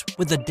pace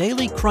with the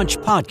Daily Crunch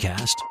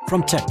podcast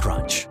from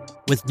TechCrunch.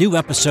 With new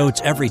episodes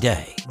every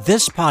day,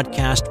 this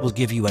podcast will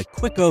give you a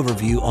quick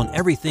overview on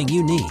everything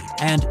you need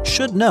and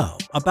should know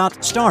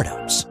about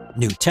startups,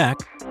 new tech,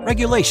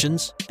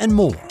 regulations, and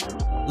more.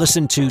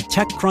 Listen to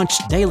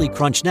TechCrunch Daily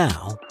Crunch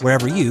now,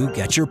 wherever you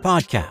get your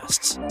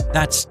podcasts.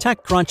 That's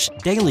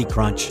TechCrunch Daily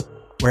Crunch,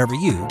 wherever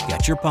you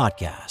get your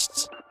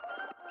podcasts.